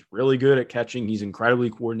he's really good at catching. He's incredibly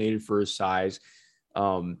coordinated for his size.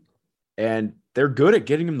 And they're good at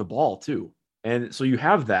getting him the ball too. And so you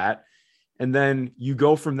have that. And then you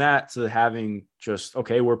go from that to having just,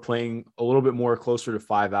 okay, we're playing a little bit more closer to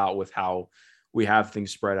 5 out with how we have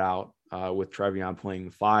things spread out with Trevion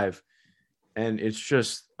playing 5. And it's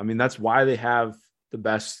just, I mean, that's why they have the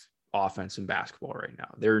best offense in basketball right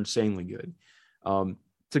now. They're insanely good.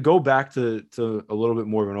 To go back to a little bit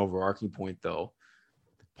more of an overarching point though,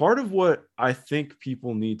 part of what I think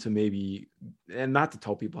people need to maybe, and not to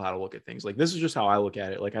tell people how to look at things, like this is just how I look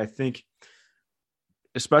at it. Like I think,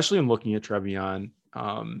 especially in looking at Trevion,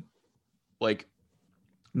 like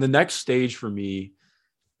the next stage for me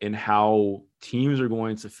in how teams are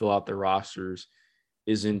going to fill out their rosters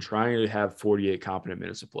is in trying to have 48 competent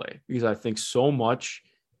minutes of play, because I think so much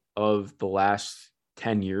of the last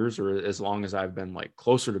 10 years, or as long as I've been like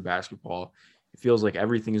closer to basketball, it feels like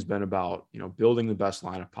everything has been about, building the best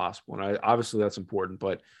lineup possible. And obviously that's important,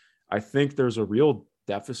 but I think there's a real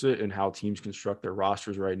deficit in how teams construct their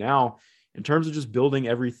rosters right now in terms of just building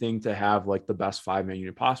everything to have like the best 5-man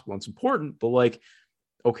unit possible. And it's important, but like,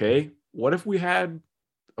 okay, what if we had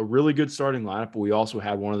a really good starting lineup, but we also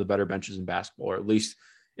had one of the better benches in basketball, or at least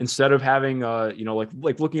instead of having,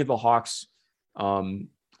 like looking at the Hawks,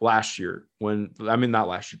 last year, not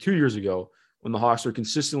last year, 2 years ago, when the Hawks are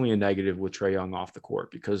consistently a negative with Trae Young off the court,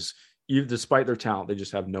 because despite their talent, they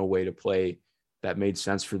just have no way to play that made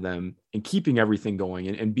sense for them, and keeping everything going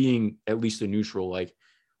and being at least a neutral, like,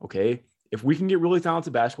 okay, if we can get really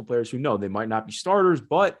talented basketball players who know they might not be starters,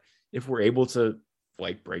 but if we're able to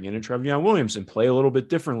like bring in a Trevion Williams and play a little bit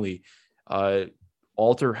differently,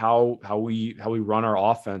 alter how we run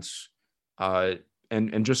our offense,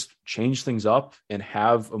 and just change things up and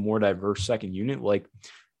have a more diverse second unit, like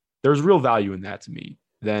there's real value in that to me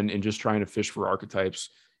than in just trying to fish for archetypes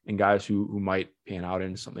and guys who might pan out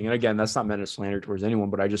into something. And again, that's not meant as slander towards anyone,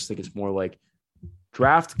 but I just think it's more like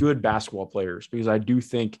draft good basketball players, because I do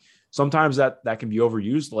think sometimes that can be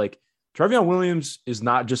overused. Like Trevion Williams is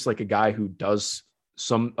not just like a guy who does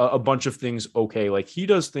a bunch of things okay. Like he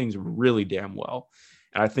does things really damn well.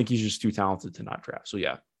 And I think he's just too talented to not draft. So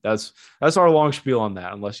yeah, that's our long spiel on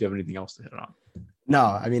that, unless you have anything else to hit on. No,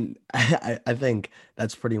 I mean, I think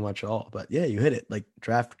that's pretty much all. But yeah, you hit it. Like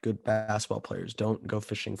draft good basketball players. Don't go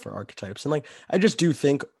fishing for archetypes. And like, I just do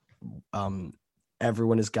think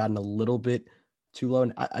everyone has gotten a little bit too low.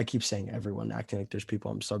 And I keep saying everyone, acting like there's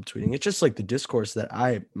people I'm subtweeting. It's just like the discourse that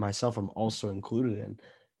I myself am also included in.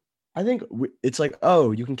 I think it's like,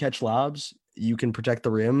 oh, you can catch lobs, you can protect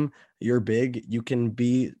the rim, you're big, you can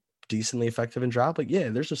be decently effective in drop. Like, yeah,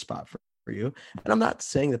 there's a spot for for you. And I'm not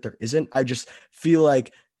saying that there isn't. I just feel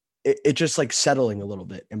like it just like settling a little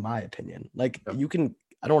bit, in my opinion. Like I don't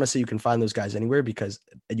want to say you can find those guys anywhere because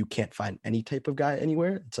you can't find any type of guy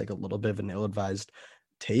anywhere. It's like a little bit of an ill-advised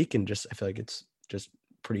take. And I feel like it's just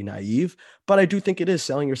pretty naive, but I do think it is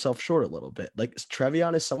selling yourself short a little bit. Like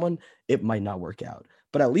Trevion is someone, it might not work out,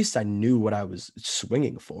 but at least I knew what I was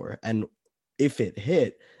swinging for. And if it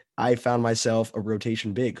hit, I found myself a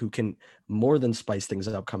rotation big who can more than spice things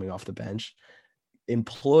up coming off the bench,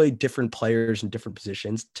 employ different players in different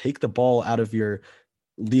positions, take the ball out of your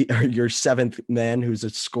seventh man who's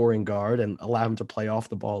a scoring guard and allow him to play off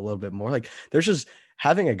the ball a little bit more. Like there's just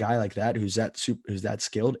having a guy like that who's that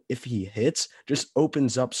skilled, if he hits, just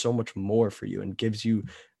opens up so much more for you and gives you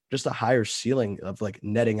just a higher ceiling of like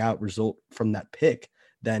netting out result from that pick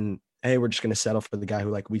than, hey, we're just going to settle for the guy who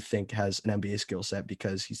like we think has an NBA skill set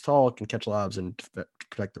because he's tall, can catch lobs and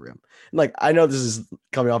protect the rim. And like I know this is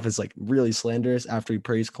coming off as like really slanderous after he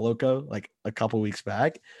praised Koloko like a couple weeks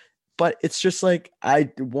back, but it's just like I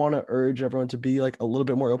want to urge everyone to be like a little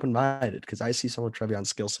bit more open-minded because I see someone with Trevion's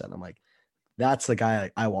skill set and I'm like, that's the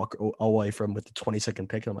guy I walk away from with the 22nd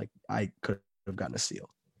pick. And I'm like, I could have gotten a steal.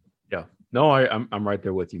 Yeah, no, I'm right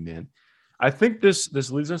there with you, man. I think this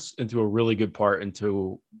leads us into a really good part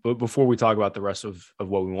but before we talk about the rest of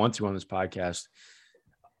what we want to on this podcast,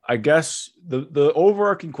 I guess the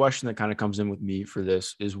overarching question that kind of comes in with me for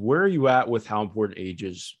this is where are you at with how important age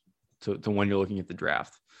is to when you're looking at the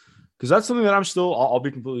draft? Because that's something that I'll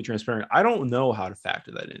be completely transparent. I don't know how to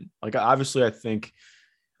factor that in. Like, obviously I think,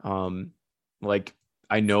 like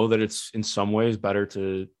I know that it's in some ways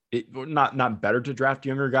better not better to draft a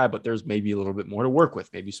younger guy, but there's maybe a little bit more to work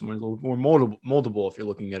with. Maybe someone a little bit more moldable if you're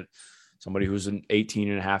looking at somebody who's an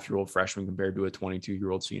 18-and-a-half-year-old freshman compared to a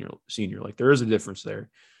 22-year-old senior. Like there is a difference there.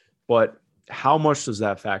 But how much does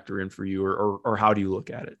that factor in for you or how do you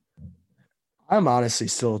look at it? I'm honestly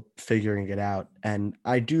still figuring it out. And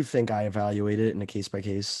I do think I evaluate it in a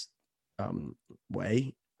case-by-case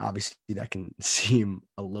way. Obviously, that can seem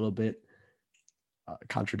a little bit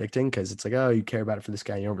contradicting because it's like, oh, you care about it for this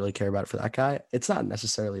guy, you don't really care about it for that guy. It's not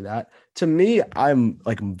necessarily that. To me, I'm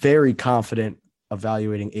like very confident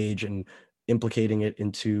evaluating age and implicating it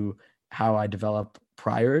into how I develop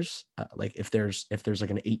priors. Like if there's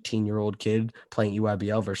like an 18-year-old kid playing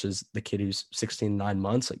EYBL versus the kid who's 16 9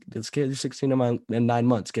 months, like this kid who's 16 and 9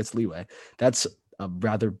 months gets leeway. That's a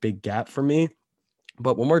rather big gap for me.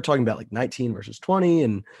 But when we're talking about like 19 versus 20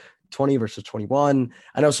 and 20 versus 21.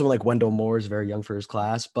 I know someone like Wendell Moore is very young for his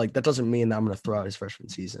class, but like that doesn't mean that I'm going to throw out his freshman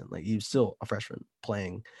season. Like he's still a freshman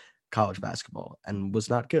playing college basketball and was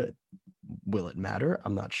not good. Will it matter?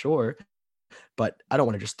 I'm not sure, but I don't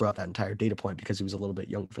want to just throw out that entire data point because he was a little bit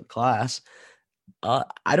young for the class.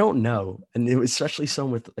 I don't know. And it was especially so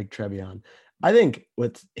with like Trevion. I think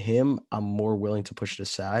with him, I'm more willing to push it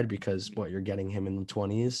aside because you're getting him in the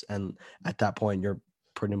 20s. And at that point, you're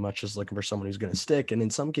pretty much just looking for someone who's going to stick. And in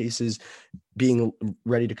some cases, being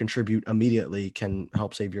ready to contribute immediately can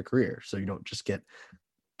help save your career. So you don't just get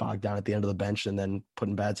bogged down at the end of the bench and then put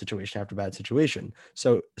in bad situation after bad situation.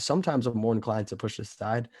 So sometimes I'm more inclined to push this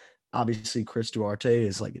aside. Obviously, Chris Duarte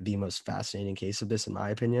is like the most fascinating case of this, in my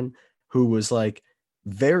opinion, who was like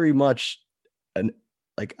very much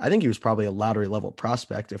I think he was probably a lottery level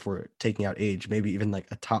prospect if we're taking out age, maybe even like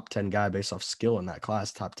a top 10 guy based off skill in that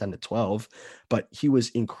class, top 10 to 12, but he was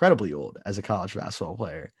incredibly old as a college basketball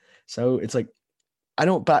player. So it's like,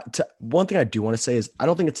 one thing I do want to say is I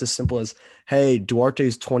don't think it's as simple as, hey,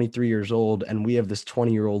 Duarte's 23 years old and we have this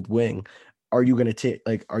 20-year-old wing. Are you going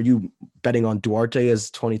to are you betting on Duarte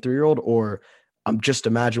as 23-year-old, or just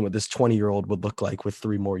imagine what this 20-year-old would look like with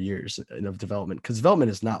 3 more years of development? Because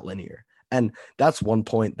development is not linear. And that's one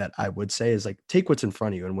point that I would say is like, take what's in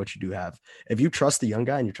front of you and what you do have. If you trust the young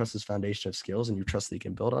guy and you trust his foundation of skills and you trust that he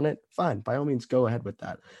can build on it, fine, by all means, go ahead with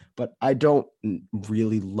that. But I don't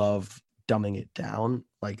really love dumbing it down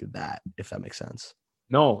like that, if that makes sense.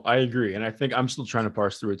 No, I agree. And I think I'm still trying to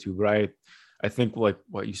parse through it too, but I think like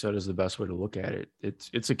what you said is the best way to look at it.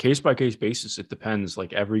 It's a case-by-case basis. It depends.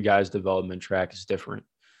 Like every guy's development track is different.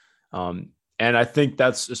 And I think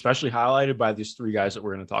that's especially highlighted by these 3 guys that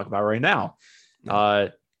we're going to talk about right now.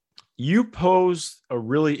 You posed a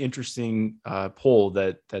really interesting poll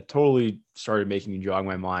that totally started making me jog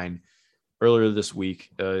my mind earlier this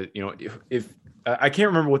week. If I can't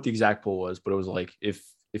remember what the exact poll was, but it was like, if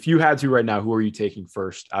you had to right now, who are you taking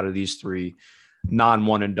first out of these 3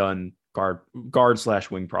 non-one and done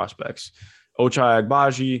guard/wing prospects? Ochai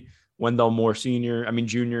Agbaji, Wendell Moore Jr.,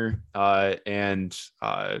 and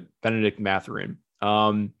Benedict Mathurin.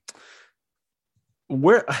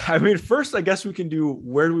 First, I guess we can do,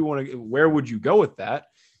 where would you go with that?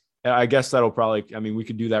 I guess that'll probably, I mean, we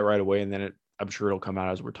could do that right away. And then I'm sure it'll come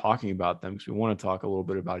out as we're talking about them because we want to talk a little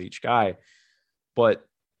bit about each guy. But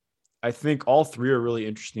I think all three are really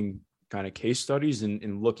interesting kind of case studies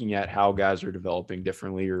in looking at how guys are developing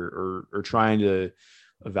differently or trying to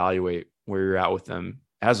evaluate where you're at with them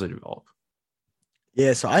as they develop.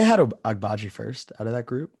 Yeah, so I had Agbaji first out of that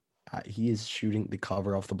group. He is shooting the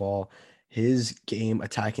cover off the ball. His game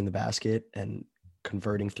attacking the basket and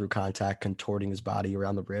converting through contact, contorting his body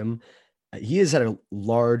around the rim. He has had a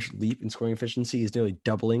large leap in scoring efficiency. He's nearly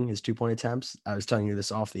doubling his 2-point attempts. I was telling you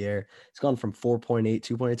this off the air. He's gone from 4.8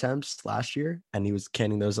 2-point attempts last year, and he was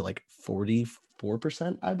canning those at like 44%,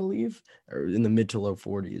 I believe, or in the mid to low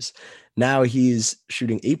 40s. Now he's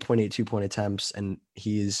shooting 8.8 2-point attempts, and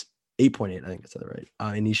he's 8.8, I think I said that right.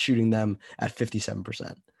 And he's shooting them at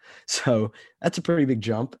 57%. So that's a pretty big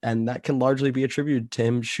jump, and that can largely be attributed to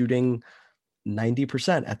him shooting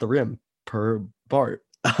 90% at the rim per BART,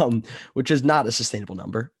 which is not a sustainable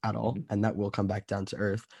number at all. And that will come back down to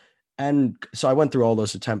earth. And so I went through all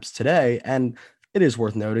those attempts today, and it is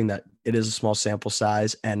worth noting that it is a small sample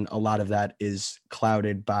size, and a lot of that is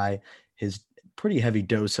clouded by his pretty heavy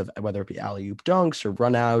dose of whether it be alley-oop dunks or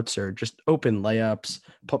runouts or just open layups,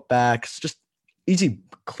 putbacks, just easy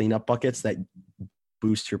cleanup buckets that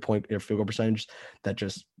boost your field goal percentage that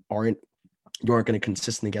just you aren't going to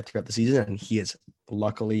consistently get throughout the season. And he has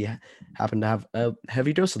luckily happened to have a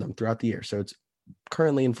heavy dose of them throughout the year. So it's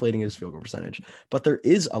currently inflating his field goal percentage, but there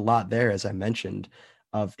is a lot there, as I mentioned,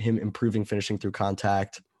 of him improving finishing through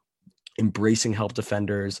contact, embracing help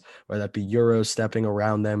defenders, whether that be Euro stepping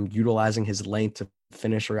around them, utilizing his length to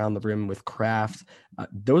finish around the rim with craft.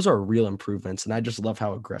 Those are real improvements. And I just love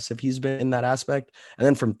how aggressive he's been in that aspect. And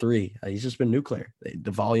then from three, he's just been nuclear.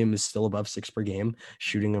 The volume is still above 6 per game,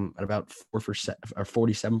 shooting them at about 4% or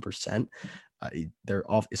 47%. They're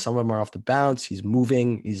off. Some of them are off the bounce. He's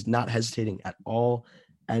moving. He's not hesitating at all.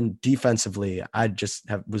 And defensively, I just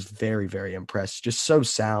was very, very impressed. Just so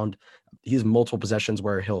sound. He has multiple possessions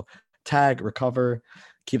where he'll tag, recover,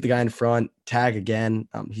 keep the guy in front, tag again.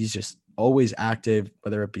 He's just always active,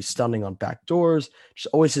 whether it be stunning on back doors,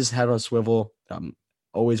 just always his head on a swivel,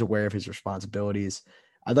 always aware of his responsibilities.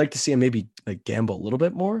 I'd like to see him maybe like gamble a little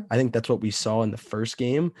bit more. I think that's what we saw in the first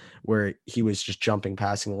game where he was just jumping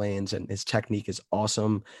passing lanes, and his technique is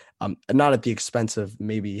awesome. Not at the expense of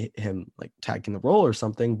maybe him like tagging the roll or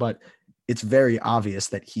something, but it's very obvious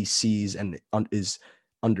that he sees and is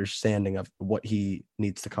understanding of what he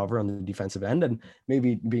needs to cover on the defensive end, and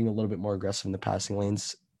maybe being a little bit more aggressive in the passing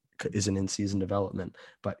lanes is an in-season development.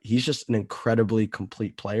 But he's just an incredibly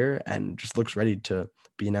complete player and just looks ready to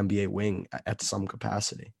be an NBA wing at some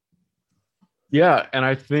capacity. Yeah, and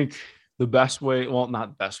I think the best way, well,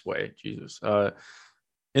 not best way, Jesus.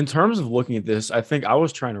 In terms of looking at this, I think I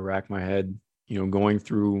was trying to rack my head, going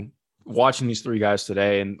through watching these three guys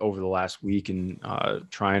today and over the last week and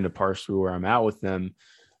trying to parse through where I'm at with them.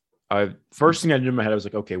 First thing I did in my head, I was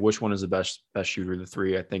like, okay, which one is the best shooter of the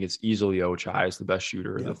three? I think it's easily Ochai is the best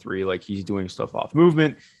shooter of the three. Like, he's doing stuff off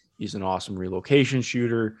movement. He's an awesome relocation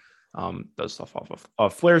shooter. Does stuff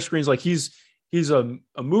off flare screens. Like, he's a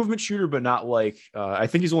movement shooter, but not like I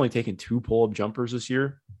think he's only taken 2 pull-up jumpers this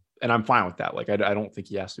year, and I'm fine with that. Like, I don't think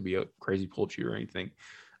he has to be a crazy pull-up shooter or anything.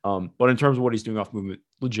 But in terms of what he's doing off movement,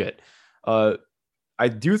 legit. I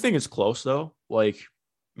do think it's close though. Like,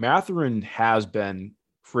 Mathurin has been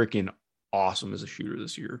freaking awesome as a shooter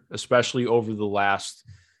this year, especially over the last,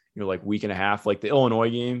 like week and a half. Like, the Illinois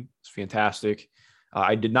game is fantastic.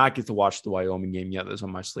 I did not get to watch the Wyoming game yet. That's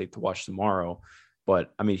on my slate to watch tomorrow.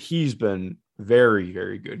 But I mean, he's been very,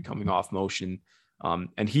 very good coming off motion.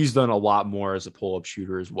 And he's done a lot more as a pull-up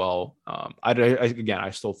shooter as well.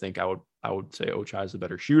 I still think I would say Ochai is the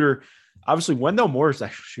better shooter. Obviously, Wendell Moore is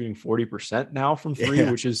actually shooting 40% now from three,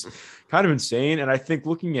 which is kind of insane. And I think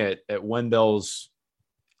looking at Wendell's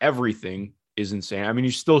everything is insane. I mean,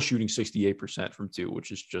 he's still shooting 68% from two,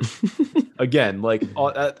 which is just, again, like,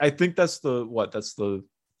 I think that's higher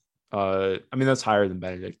than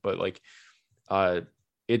Benedict, but like,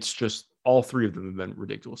 it's just all three of them have been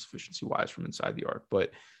ridiculous efficiency wise from inside the arc.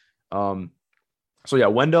 But, so yeah,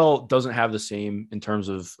 Wendell doesn't have the same in terms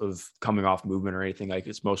of coming off movement or anything. Like,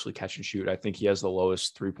 it's mostly catch and shoot. I think he has the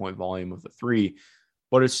lowest 3-point volume of the three,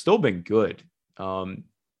 but it's still been good.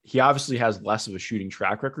 He obviously has less of a shooting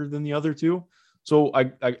track record than the other two. So I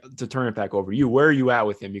to turn it back over to you, where are you at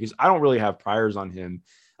with him? Because I don't really have priors on him.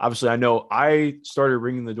 Obviously, I know I started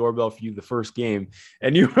ringing the doorbell for you the first game,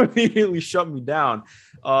 and you immediately shut me down.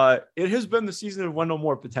 It has been the season of Wendell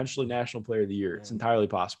Moore, potentially National Player of the Year. It's entirely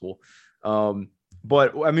possible.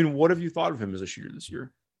 But, I mean, what have you thought of him as a shooter this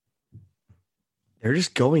year? They're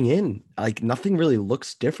just going in. Like nothing really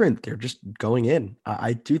looks different. They're just going in.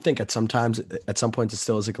 I do think at some points it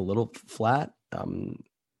still is like a little flat.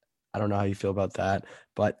 I don't know how you feel about that,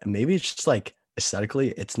 but maybe it's just like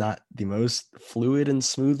aesthetically, it's not the most fluid and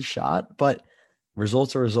smooth shot, but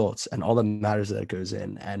results are results, and all that matters is that it goes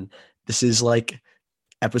in. And this is like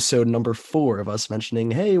episode number 4 of us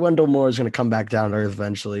mentioning, hey, Wendell Moore is going to come back down to earth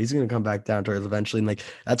eventually. He's going to come back down to earth eventually. And like,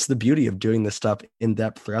 that's the beauty of doing this stuff in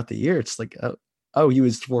depth throughout the year. It's like, oh, he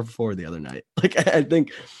was 4 for 4 the other night. Like, I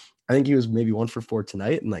think he was maybe 1 for 4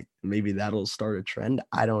 tonight. And like, maybe that'll start a trend.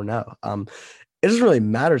 I don't know. It doesn't really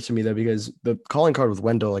matter to me though, because the calling card with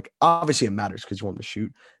Wendell, like obviously it matters because you want him to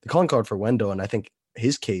shoot. The calling card for Wendell, and I think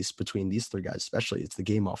his case between these 3 guys, especially, it's the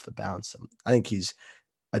game off the bounce. I think he's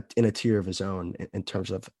in a tier of his own in terms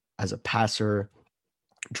of as a passer,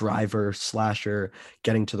 driver, slasher,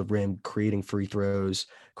 getting to the rim, creating free throws,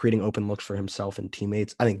 creating open looks for himself and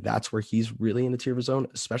teammates. I think that's where he's really in a tier of his own,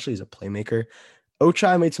 especially as a playmaker.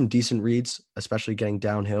 Ochai made some decent reads, especially getting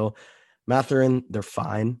downhill. Mathurin, they're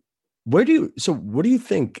fine. What do you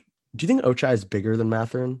think? Do you think Ochai is bigger than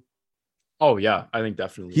Mathurin? Oh yeah, I think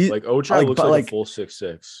definitely. Like Ochai looks like a full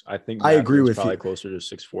 6'6". I think I agree with probably you. Closer to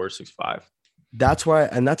 6'4", 6'5". That's why,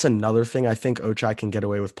 and that's another thing. I think Ochai can get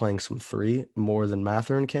away with playing some 3 more than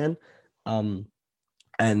Mathurin can.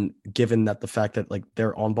 And given that the fact that like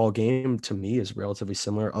their on-ball game to me is relatively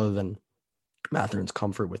similar, other than Mathurin's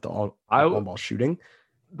comfort with the on-ball shooting.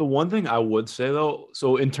 The one thing I would say though,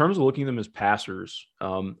 so in terms of looking at them as passers,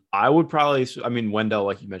 I would probably, I mean, Wendell,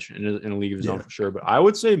 like you mentioned, in a league of his own for sure, but I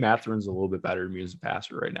would say Mathurin's a little bit better to me as a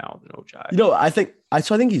passer right now than Ochai. I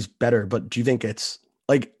think he's better, but do you think it's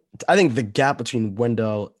like, I think the gap between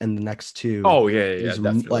Wendell and the next 2. Oh yeah,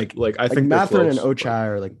 definitely. Like I think Mathurin and Ochai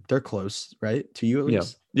are like, they're close, right? To you at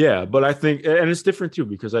least. Yeah, but I think, and it's different too,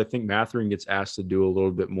 because I think Mathurin gets asked to do a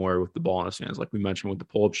little bit more with the ball in his hands. Like we mentioned with the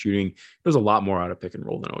pull-up shooting, there's a lot more out of pick and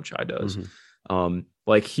roll than Ochai does.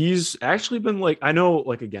 Like he's actually been like, I know,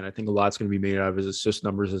 like, again, I think a lot's going to be made out of his assist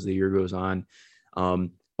numbers as the year goes on.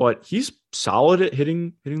 But he's solid at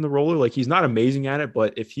hitting the roller. Like he's not amazing at it,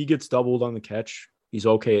 but if he gets doubled on the catch, he's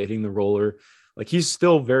okay at hitting the roller. Like he's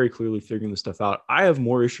still very clearly figuring this stuff out. I have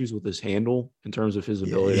more issues with his handle in terms of his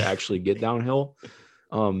ability to actually get downhill.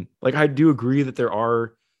 Like I do agree that there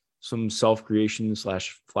are some self-creation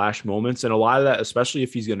 / flash moments, and a lot of that, especially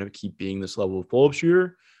if he's going to keep being this level of pull-up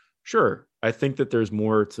shooter, sure. I think that there's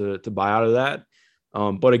more to buy out of that.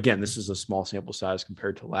 But again, this is a small sample size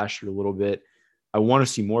compared to last year a little bit. I want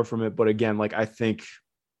to see more from it. But again, like I think,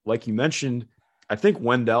 like you mentioned, I think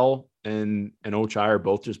Wendell and Ochai are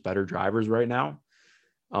both just better drivers right now.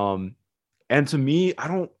 And to me, I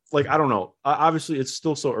don't know. Obviously, it's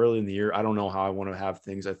still so early in the year. I don't know how I want to have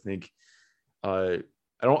things. I think I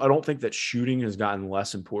don't think that shooting has gotten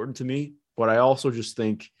less important to me, but I also just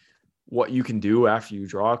think what you can do after you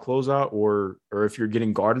draw a closeout or if you're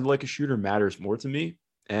getting guarded like a shooter matters more to me.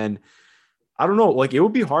 And I don't know, like it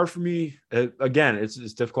would be hard for me. Again, it's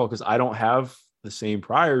difficult because I don't have the same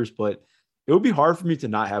priors, but it would be hard for me to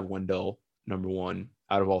not have Wendell number 1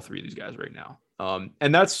 out of all 3 of these guys right now.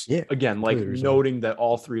 And that's, again, like noting that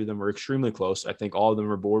all 3 of them are extremely close. I think all of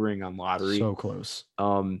them are bordering on lottery. So close.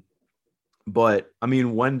 But I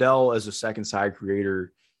mean, Wendell as a second side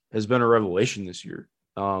creator has been a revelation this year.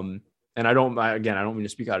 And I don't mean to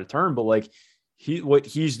speak out of turn, but like what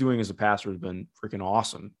he's doing as a passer has been freaking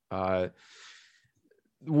awesome.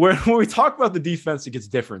 When we talk about the defense, it gets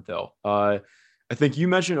different though. I think you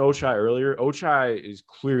mentioned Ochai earlier. Ochai is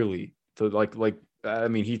clearly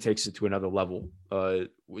he takes it to another level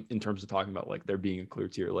in terms of talking about like there being a clear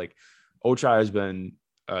tier. Like Ochai has been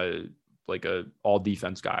like a all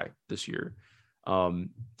defense guy this year.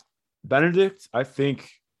 Benedict, I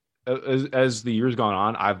think as the years gone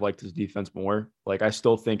on, I've liked his defense more. Like I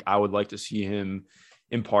still think I would like to see him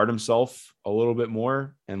impart himself a little bit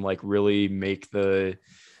more and like really make the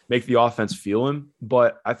offense feel him.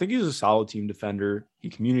 But I think he's a solid team defender. He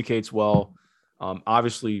communicates well.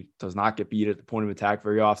 Obviously does not get beat at the point of attack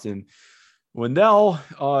very often. Wendell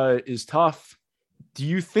is tough. Do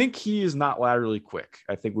you think he is not laterally quick?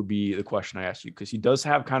 I think would be the question I asked you, because he does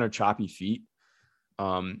have kind of choppy feet,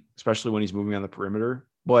 especially when he's moving on the perimeter.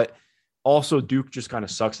 But also Duke just kind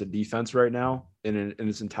of sucks at defense right now in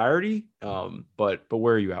its entirety. But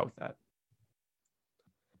where are you at with that?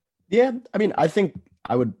 Yeah, I mean, I think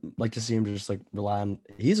I would like to see him just like rely on.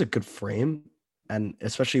 He's a good frame, and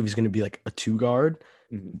especially if he's going to be like a 2 guard,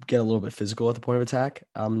 get a little bit physical at the point of attack.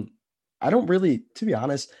 I don't really, to be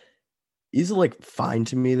honest, he's like fine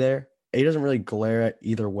to me there. He doesn't really glare at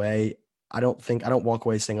either way. I don't walk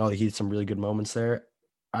away saying, oh, he had some really good moments there.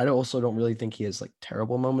 I also don't really think he has like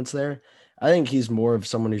terrible moments there. I think he's more of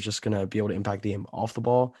someone who's just going to be able to impact the game off the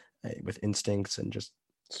ball with instincts and just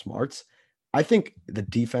smarts. I think the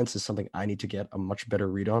defense is something I need to get a much better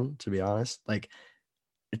read on, to be honest. Like,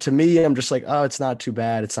 to me, I'm just like, oh, it's not too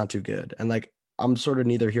bad. It's not too good. And like, I'm sort of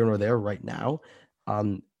neither here nor there right now.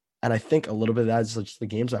 And I think a little bit of that is just the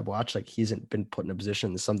games I've watched. Like, he hasn't been put in a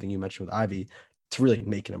position, something you mentioned with Ivy, to really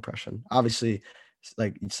make an impression. Obviously,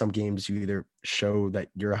 like some games you either show that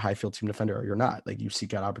you're a high field team defender or you're not. Like, you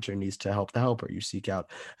seek out opportunities to help the helper. You seek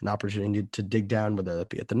out an opportunity to dig down, whether that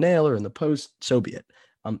be at the nail or in the post, so be it.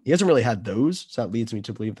 He hasn't really had those. So that leads me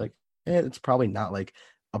to believe like, it's probably not like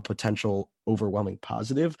a potential overwhelming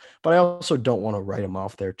positive, but I also don't want to write him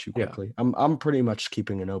off there too quickly. Yeah. I'm pretty much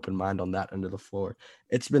keeping an open mind on that end of the floor.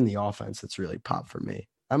 It's been the offense that's really popped for me.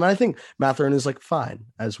 I mean, I think Mathurin is like fine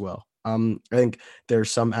as well. I think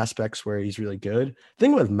there's some aspects where he's really good. The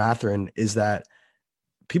thing with Mathurin is that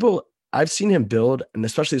I've seen him build, and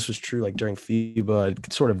especially this was true like during FIBA,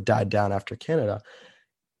 it sort of died down after Canada.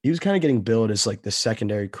 He was kind of getting billed as like the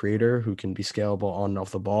secondary creator who can be scalable on and off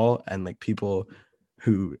the ball. And like people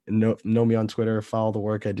who know me on Twitter, follow the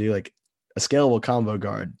work I do, like a scalable combo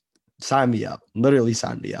guard, sign me up, literally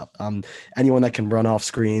sign me up. Anyone that can run off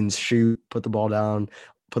screens, shoot, put the ball down,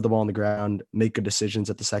 put the ball on the ground, make good decisions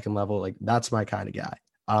at the second level. Like, that's my kind of guy.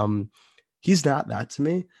 He's not that to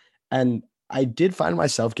me. And I did find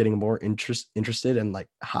myself getting more interested and like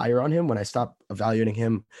higher on him when I stopped evaluating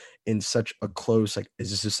him in such a close, like,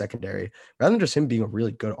 is this a secondary? Rather than just him being a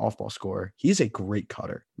really good off-ball scorer, he's a great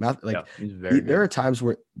cutter. There are times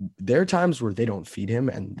where they don't feed him,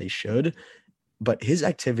 and they should, but his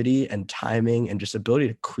activity and timing and just ability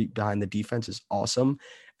to creep behind the defense is awesome.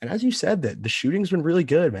 And as you said, that the shooting's been really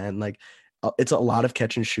good, man. Like, it's a lot of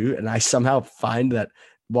catch and shoot, and I somehow find that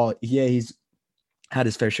while he's had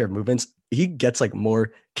his fair share of movements, he gets like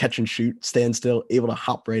more catch and shoot, stand still, able to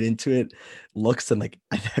hop right into it looks than like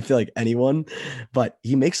I feel like anyone, but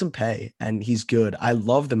he makes them pay and he's good. I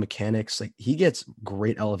love the mechanics. Like, he gets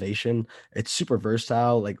great elevation. It's super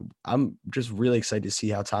versatile. Like, I'm just really excited to see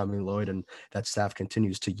how Tommy Lloyd and that staff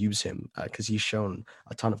continues to use him because he's shown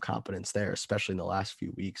a ton of competence there, especially in the last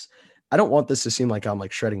few weeks. I don't want this to seem like I'm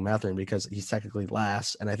like shredding Mathurin because he's technically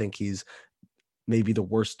last, and I think he's maybe the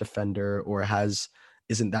worst defender or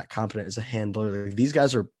isn't that competent as a handler. Like, these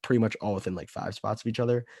guys are pretty much all within like 5 spots of each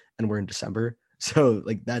other, and we're in December. So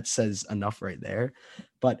like, that says enough right there.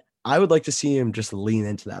 But I would like to see him just lean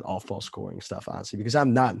into that off-ball scoring stuff, honestly, because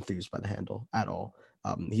I'm not enthused by the handle at all.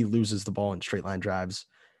 He loses the ball in straight line drives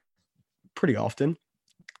pretty often,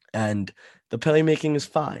 and the playmaking is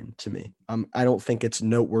fine to me. I don't think it's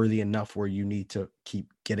noteworthy enough where you need to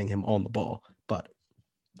keep getting him on the ball. But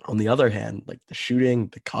on the other hand, like the shooting,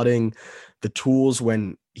 the cutting, the tools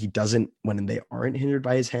when they aren't hindered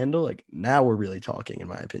by his handle, like, now we're really talking, in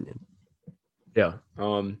my opinion. Yeah.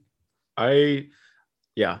 I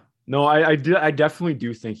definitely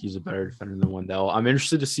do think he's a better defender than Wendell. I'm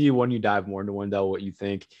interested to see when you dive more into Wendell, what you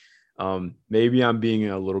think. Maybe I'm being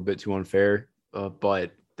a little bit too unfair,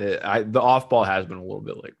 but the off ball has been a little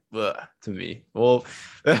bit like to me. Well,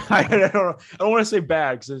 I don't want to say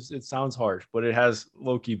bad because it sounds harsh, but it has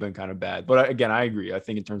low key been kind of bad. But again, I agree. I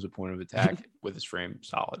think in terms of point of attack with his frame,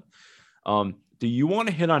 solid. Do you want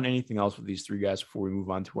to hit on anything else with these 3 guys before we move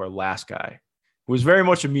on to our last guy, who is very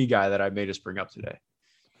much a me guy that I made us bring up today?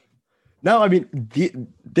 No, I mean,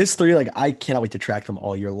 this 3, like, I cannot wait to track them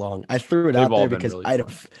all year long. I threw it out there because really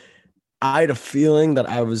I had a feeling that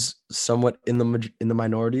I was somewhat in the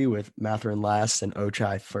minority with Mathurin last and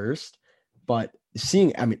Ochai first, but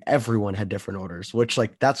everyone had different orders, which,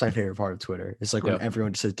 like, that's my favorite part of Twitter. It's like when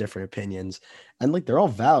everyone just has different opinions, and like, they're all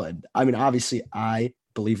valid. I mean, obviously I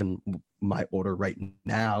believe in my order right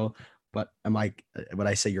now, but would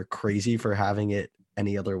I say you're crazy for having it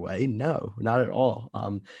any other way? No, not at all.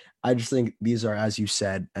 I just think these are, as you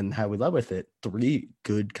said, and how we led with it, 3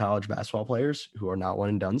 good college basketball players who are not one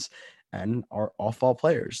and dones and are off-ball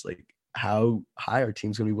players. Like, how high are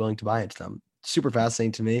teams going to be willing to buy into them? Super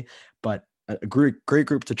fascinating to me, but a great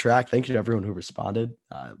group to track. Thank you to everyone who responded.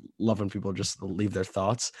 Love when people just leave their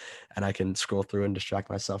thoughts and I can scroll through and distract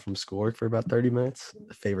myself from schoolwork for about 30 minutes.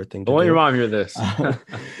 Favorite thing to do. Don't let your mom hear this.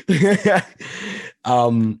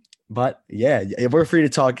 But yeah, we're free to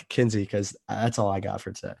talk Kinsey because that's all I got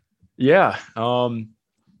for today. Yeah.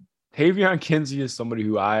 Tavion Kinsey is somebody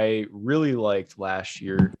who I really liked last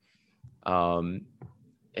year.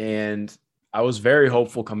 And I was very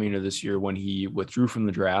hopeful coming into this year when he withdrew from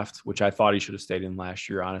the draft, which I thought he should have stayed in last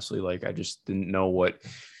year. Honestly, like, I just didn't know what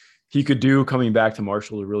he could do coming back to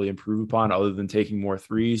Marshall to really improve upon, other than taking more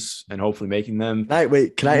threes and hopefully making them.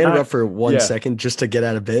 Wait, can I interrupt for 1 second just to get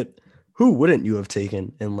at a bit? Who wouldn't you have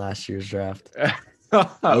taken in last year's draft? Okay.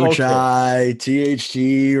 Ochai,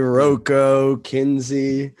 THT, Rocco,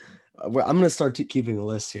 Kinsey. I'm going to start keeping a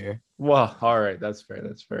list here. Well, all right. That's fair.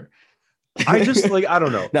 That's fair. I just like, I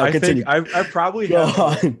don't know. Now, I continue. think I probably Go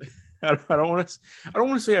have, on. I don't want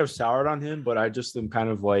to say I've soured on him, but I just am kind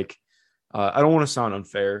of like, I don't want to sound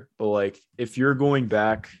unfair, but like if you're going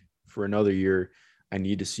back for another year, I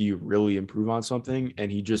need to see you really improve on something. And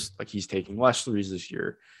he just like, he's taking less threes this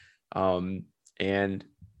year. And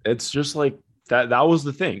it's just like that was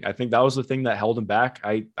the thing. I think that was the thing that held him back.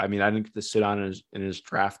 I mean, I didn't get to sit on in his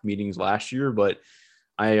draft meetings last year, but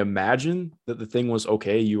I imagine that the thing was,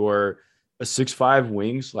 okay, you are a 6'5"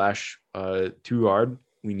 wing / 2-guard.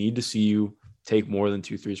 We need to see you take more than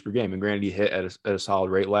 2 threes per game. And granted, he hit at a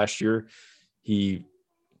solid rate last year. He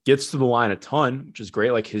gets to the line a ton, which is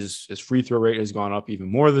great. Like his free throw rate has gone up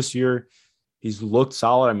even more this year. He's looked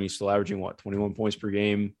solid. I mean, he's still averaging 21 points per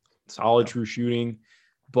game, solid true shooting,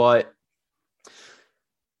 but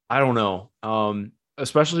I don't know.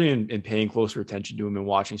 Especially in paying closer attention to him and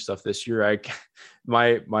watching stuff this year.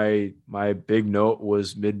 My big note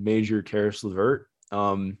was mid-major Caris LeVert.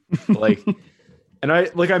 And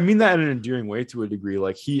I mean that in an endearing way to a degree.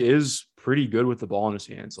 Like he is pretty good with the ball in his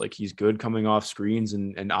hands. Like he's good coming off screens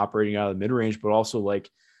and operating out of the mid range, but also like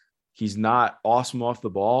he's not awesome off the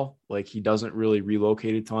ball. Like he doesn't really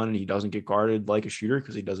relocate a ton and he doesn't get guarded like a shooter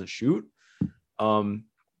because he doesn't shoot.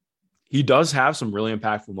 He does have some really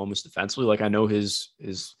impactful moments defensively. Like I know his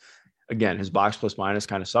box plus minus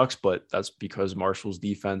kind of sucks, but that's because Marshall's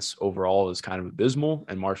defense overall is kind of abysmal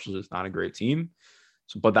and Marshall's is not a great team.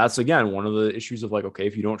 But that's, again, one of the issues of like, okay,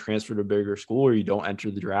 if you don't transfer to a bigger school or you don't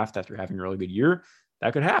enter the draft after having a really good year,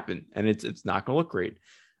 that could happen. And it's not going to look great.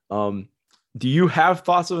 Do you have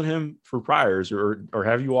thoughts on him for priors or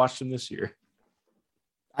have you watched him this year?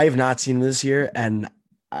 I have not seen him this year. And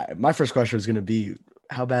my first question was going to be,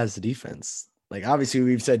 how bad is the defense? Like, obviously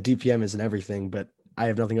we've said DPM isn't everything, but I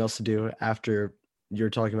have nothing else to do after you're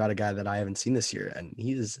talking about a guy that I haven't seen this year. And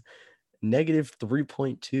he is negative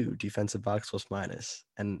 3.2 defensive box plus minus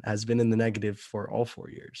and has been in the negative for all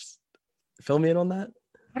 4 years. Fill me in on that.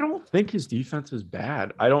 I don't think his defense is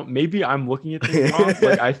bad. Maybe I'm looking at things wrong.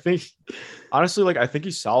 Like I think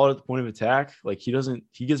he's solid at the point of attack. Like he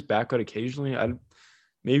gets back cut occasionally.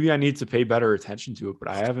 Maybe I need to pay better attention to it, but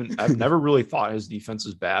I've never really thought his defense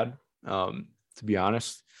is bad. To be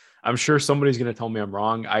honest, I'm sure somebody's going to tell me I'm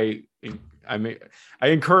wrong. I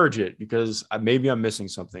encourage it because maybe I'm missing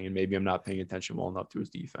something and maybe I'm not paying attention well enough to his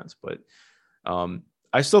defense, but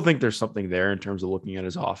I still think there's something there in terms of looking at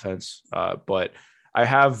his offense. But I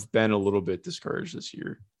have been a little bit discouraged this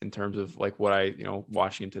year in terms of like what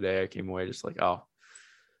watching him today, I came away just like, oh,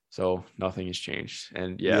 so nothing has changed.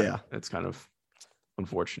 And yeah. It's kind of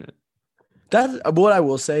unfortunate. That's what I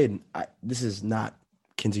will say. And this is not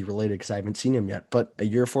Kinsey related because I haven't seen him yet, but a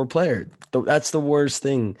year 4 player, that's the worst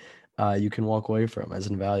thing you can walk away from as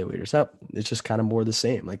an evaluator. So it's just kind of more the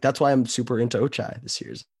same. Like, that's why I'm super into Ochai this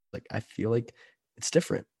year. Like, I feel like it's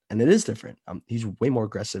different, and it is different. He's way more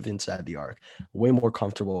aggressive inside the arc, way more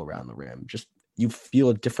comfortable around the rim. Just, you feel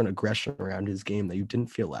a different aggression around his game that you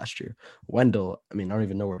didn't feel last year. Wendell, I mean, I don't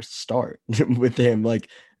even know where to start with him, like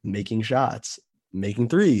making shots, making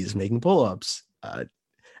threes, making pull-ups,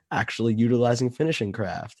 actually utilizing finishing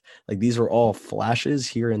craft. Like, these were all flashes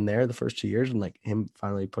here and there the first 2 years, and like him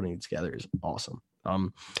finally putting it together is awesome.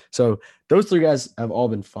 So those 3 guys have all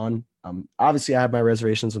been fun. Obviously I have my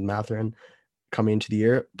reservations with Mathurin coming into the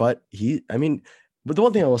year, but the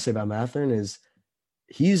one thing I will say about Mathurin is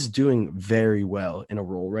he's doing very well in a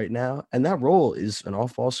role right now. And that role is an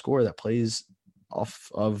off-ball scorer that plays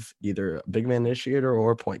off of either a big man initiator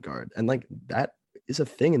or a point guard. And like, that is a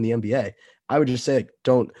thing in the NBA. I would just say,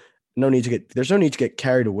 there's no need to get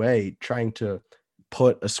carried away trying to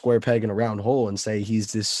put a square peg in a round hole and say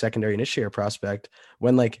he's this secondary initiator prospect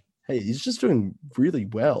when, like, hey, he's just doing really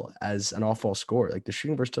well as an off-ball scorer. Like, the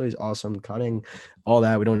shooting versatility is awesome, cutting, all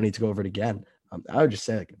that. We don't need to go over it again. I would just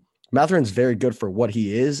say, like, Mathurin's very good for what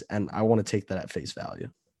he is, and I want to take that at face value.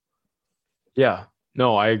 Yeah,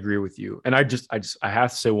 no, I agree with you. And I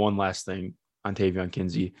have to say one last thing on Tavion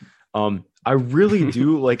Kinsey. I really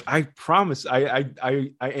do, like, I promise I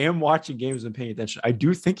am watching games and paying attention. I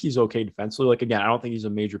do think he's okay defensively. Like, again, I don't think he's a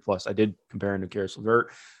major plus. I did compare him to Caris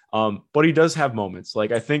LeVert. But he does have moments.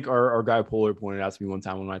 Like, I think our guy Polar pointed out to me one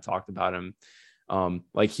time when I talked about him.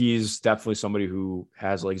 Like, he's definitely somebody who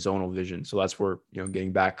has like zonal vision. So that's where,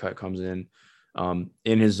 getting back cut comes in.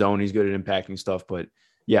 In his zone, he's good at impacting stuff. But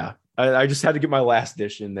yeah, I just had to get my last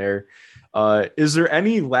dish in there. Is there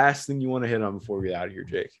any last thing you want to hit on before we get out of here,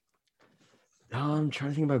 Jake? I'm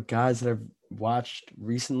trying to think about guys that I've watched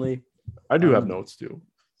recently. I do have notes too.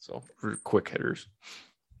 So for quick hitters.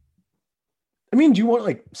 I mean, do you want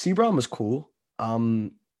like Sebron was cool. I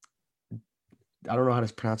don't know how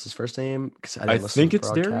to pronounce his first name because I think it's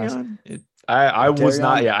Darion. I was Darion?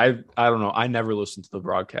 not. Yeah, I don't know. I never listened to the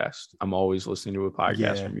broadcast. I'm always listening to a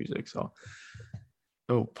podcast for music. So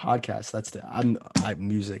podcast. That's I'm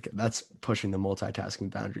music. That's pushing the multitasking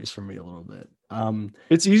boundaries for me a little bit.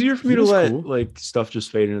 It's easier for me to let like stuff just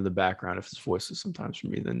fade into the background if it's voices sometimes for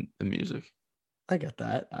me than the music. I get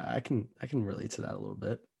that. I can relate to that a little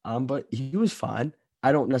bit. But he was fine.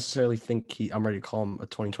 I don't necessarily think I'm ready to call him a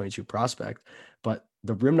 2022 prospect, but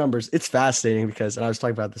the rim numbers, it's fascinating because, and I was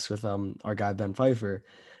talking about this with our guy Ben Pfeiffer.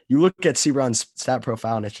 You look at Sebron's stat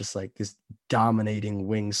profile and it's just like this dominating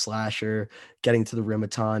wing slasher, getting to the rim a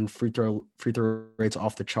ton, free throw rates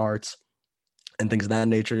off the charts, and things of that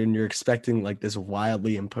nature. And you're expecting like this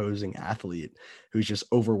wildly imposing athlete who's just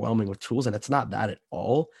overwhelming with tools, and it's not that at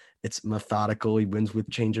all. It's methodical. He wins with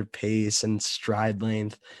change of pace and stride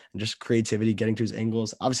length and just creativity, getting to his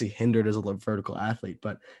angles. Obviously hindered as a vertical athlete,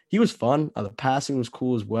 but he was fun. The passing was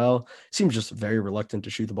cool as well. Seems just very reluctant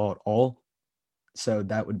to shoot the ball at all. So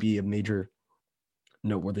that would be a major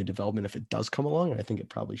noteworthy development if it does come along. And I think it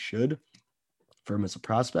probably should for him as a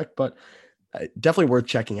prospect, but definitely worth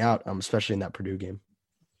checking out, especially in that Purdue game.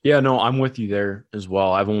 Yeah, no, I'm with you there as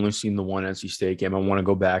well. I've only seen the one NC State game. I want to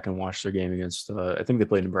go back and watch their game against, I think they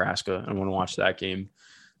played Nebraska. I want to watch that game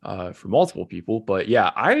for multiple people. But yeah,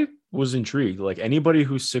 I was intrigued. Like anybody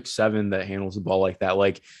who's 6'7" that handles the ball like that,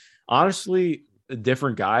 like honestly, a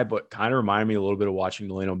different guy, but kind of reminded me a little bit of watching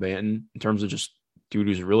Delano Banton in terms of just dude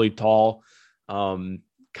who's really tall,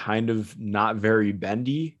 kind of not very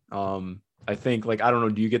bendy. I think like, I don't know,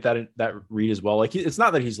 do you get that read as well? Like it's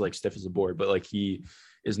not that he's like stiff as a board, but like he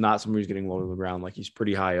is not somebody who's getting low to the ground. Like he's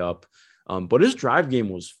pretty high up. But his drive game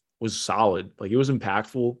was solid. Like it was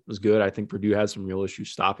impactful. It was good. I think Purdue had some real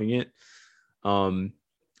issues stopping it. I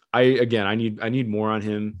need more on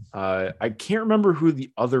him. I can't remember who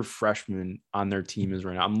the other freshman on their team is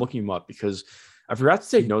right now. I'm looking him up because I forgot to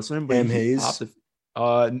take notes on him. But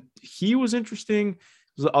he was interesting. It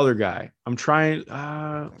was the other guy. I'm trying. Hold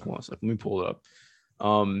on a second. Let me pull it up.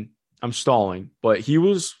 I'm stalling, but he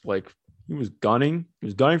was gunning. He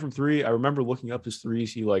was gunning from three. I remember looking up his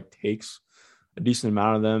threes. He like takes a decent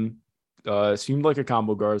amount of them. Seemed like a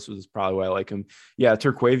combo guard, so that's probably why I like him. Yeah,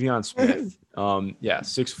 Terquavion Smith.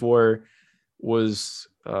 6'4" was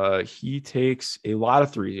he takes a lot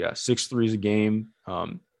of threes. Yeah, 6 threes a game.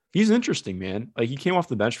 He's interesting, man. Like he came off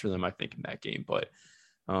the bench for them, I think, in that game. But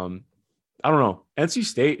I don't know. NC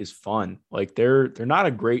State is fun. Like they're not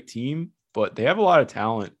a great team, but they have a lot of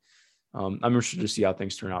talent. I'm interested to see how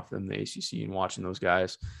things turn out for them in the ACC and watching those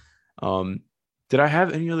guys. Did I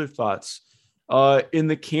have any other thoughts? In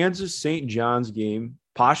the Kansas St. John's game,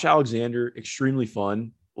 Posh Alexander, extremely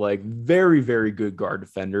fun, like very, very good guard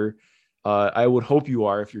defender. I would hope you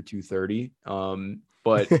are if you're 230.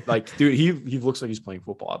 But like, dude, he looks like he's playing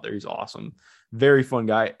football out there. He's awesome. Very fun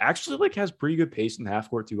guy. Actually, like has pretty good pace in the half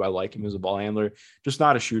court too. I like him as a ball handler, just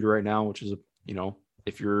not a shooter right now, which is,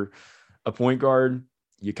 if you're a point guard,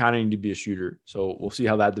 you kind of need to be a shooter. So we'll see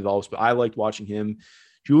how that develops. But I liked watching him.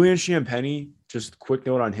 Julian Champagnie, just a quick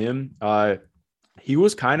note on him. He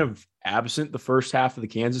was kind of absent the first half of the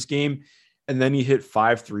Kansas game, and then he hit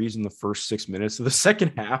 5 threes in the first 6 minutes of the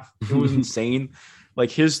second half. It was insane.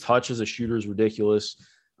 Like his touch as a shooter is ridiculous.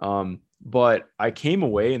 But I came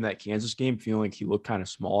away in that Kansas game feeling like he looked kind of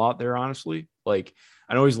small out there, honestly. Like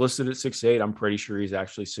I know he's listed at 6'8". I'm pretty sure he's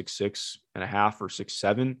actually 6'6" and a half or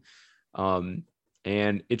 6'7".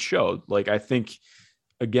 And it showed. Like I think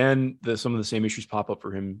again, some of the same issues pop up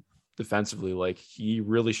for him defensively. Like he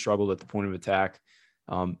really struggled at the point of attack.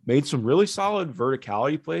 Made some really solid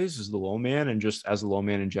verticality plays as the low man and just as a low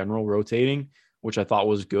man in general, rotating, which I thought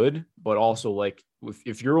was good. But also like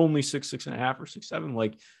if you're only 6'6" and a half or 6'7",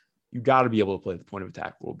 like you got to be able to play at the point of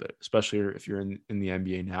attack a little bit, especially if you're in the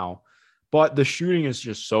NBA now. But the shooting is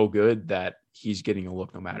just so good that he's getting a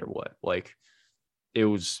look no matter what. Like it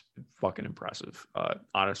was fucking impressive,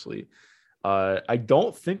 honestly. I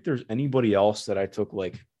don't think there's anybody else that I took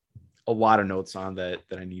like a lot of notes on that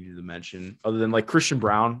I needed to mention other than like Christian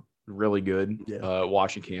Brown, really good.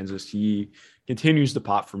 Watching Kansas. He continues to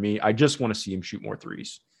pop for me. I just want to see him shoot more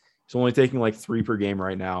threes. He's only taking like 3 per game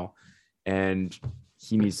right now, and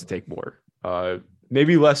he needs to take more.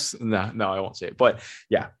 Maybe less. No, I won't say it, but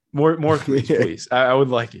yeah, more threes, please. I would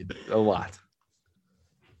like it a lot.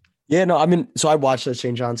 Yeah, no, I mean, so I watched the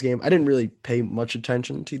St. John's game. I didn't really pay much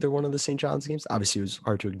attention to either one of the St. John's games. Obviously, it was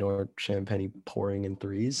hard to ignore Champagny pouring in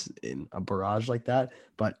threes in a barrage like that.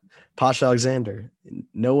 But Posh Alexander,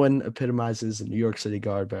 no one epitomizes a New York City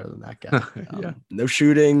guard better than that guy. Yeah. No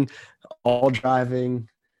shooting, all driving,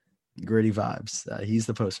 gritty vibes. He's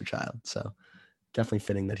the poster child. So definitely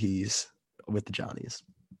fitting that he's with the Johnnies.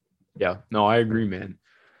 Yeah, no, I agree, man.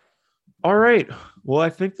 All right. Well, I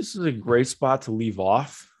think this is a great spot to leave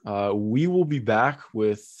off. We will be back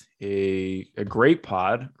with a great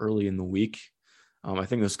pod early in the week. I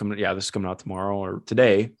think this is coming out tomorrow or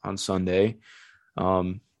today on Sunday.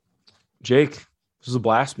 Jake, this is a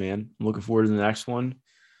blast, man. I'm looking forward to the next one.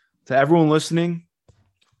 To everyone listening,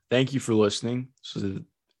 thank you for listening. This was an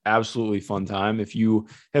absolutely fun time. If you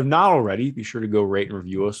have not already, be sure to go rate and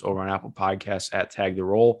review us over on Apple Podcasts at Tag the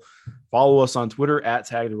Roll. Follow us on Twitter at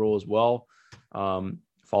Tag the Roll as well.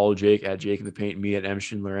 Follow Jake at Jake in the Paint, me at M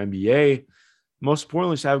Schindler NBA. Most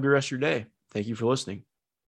importantly, have a good rest of your day. Thank you for listening.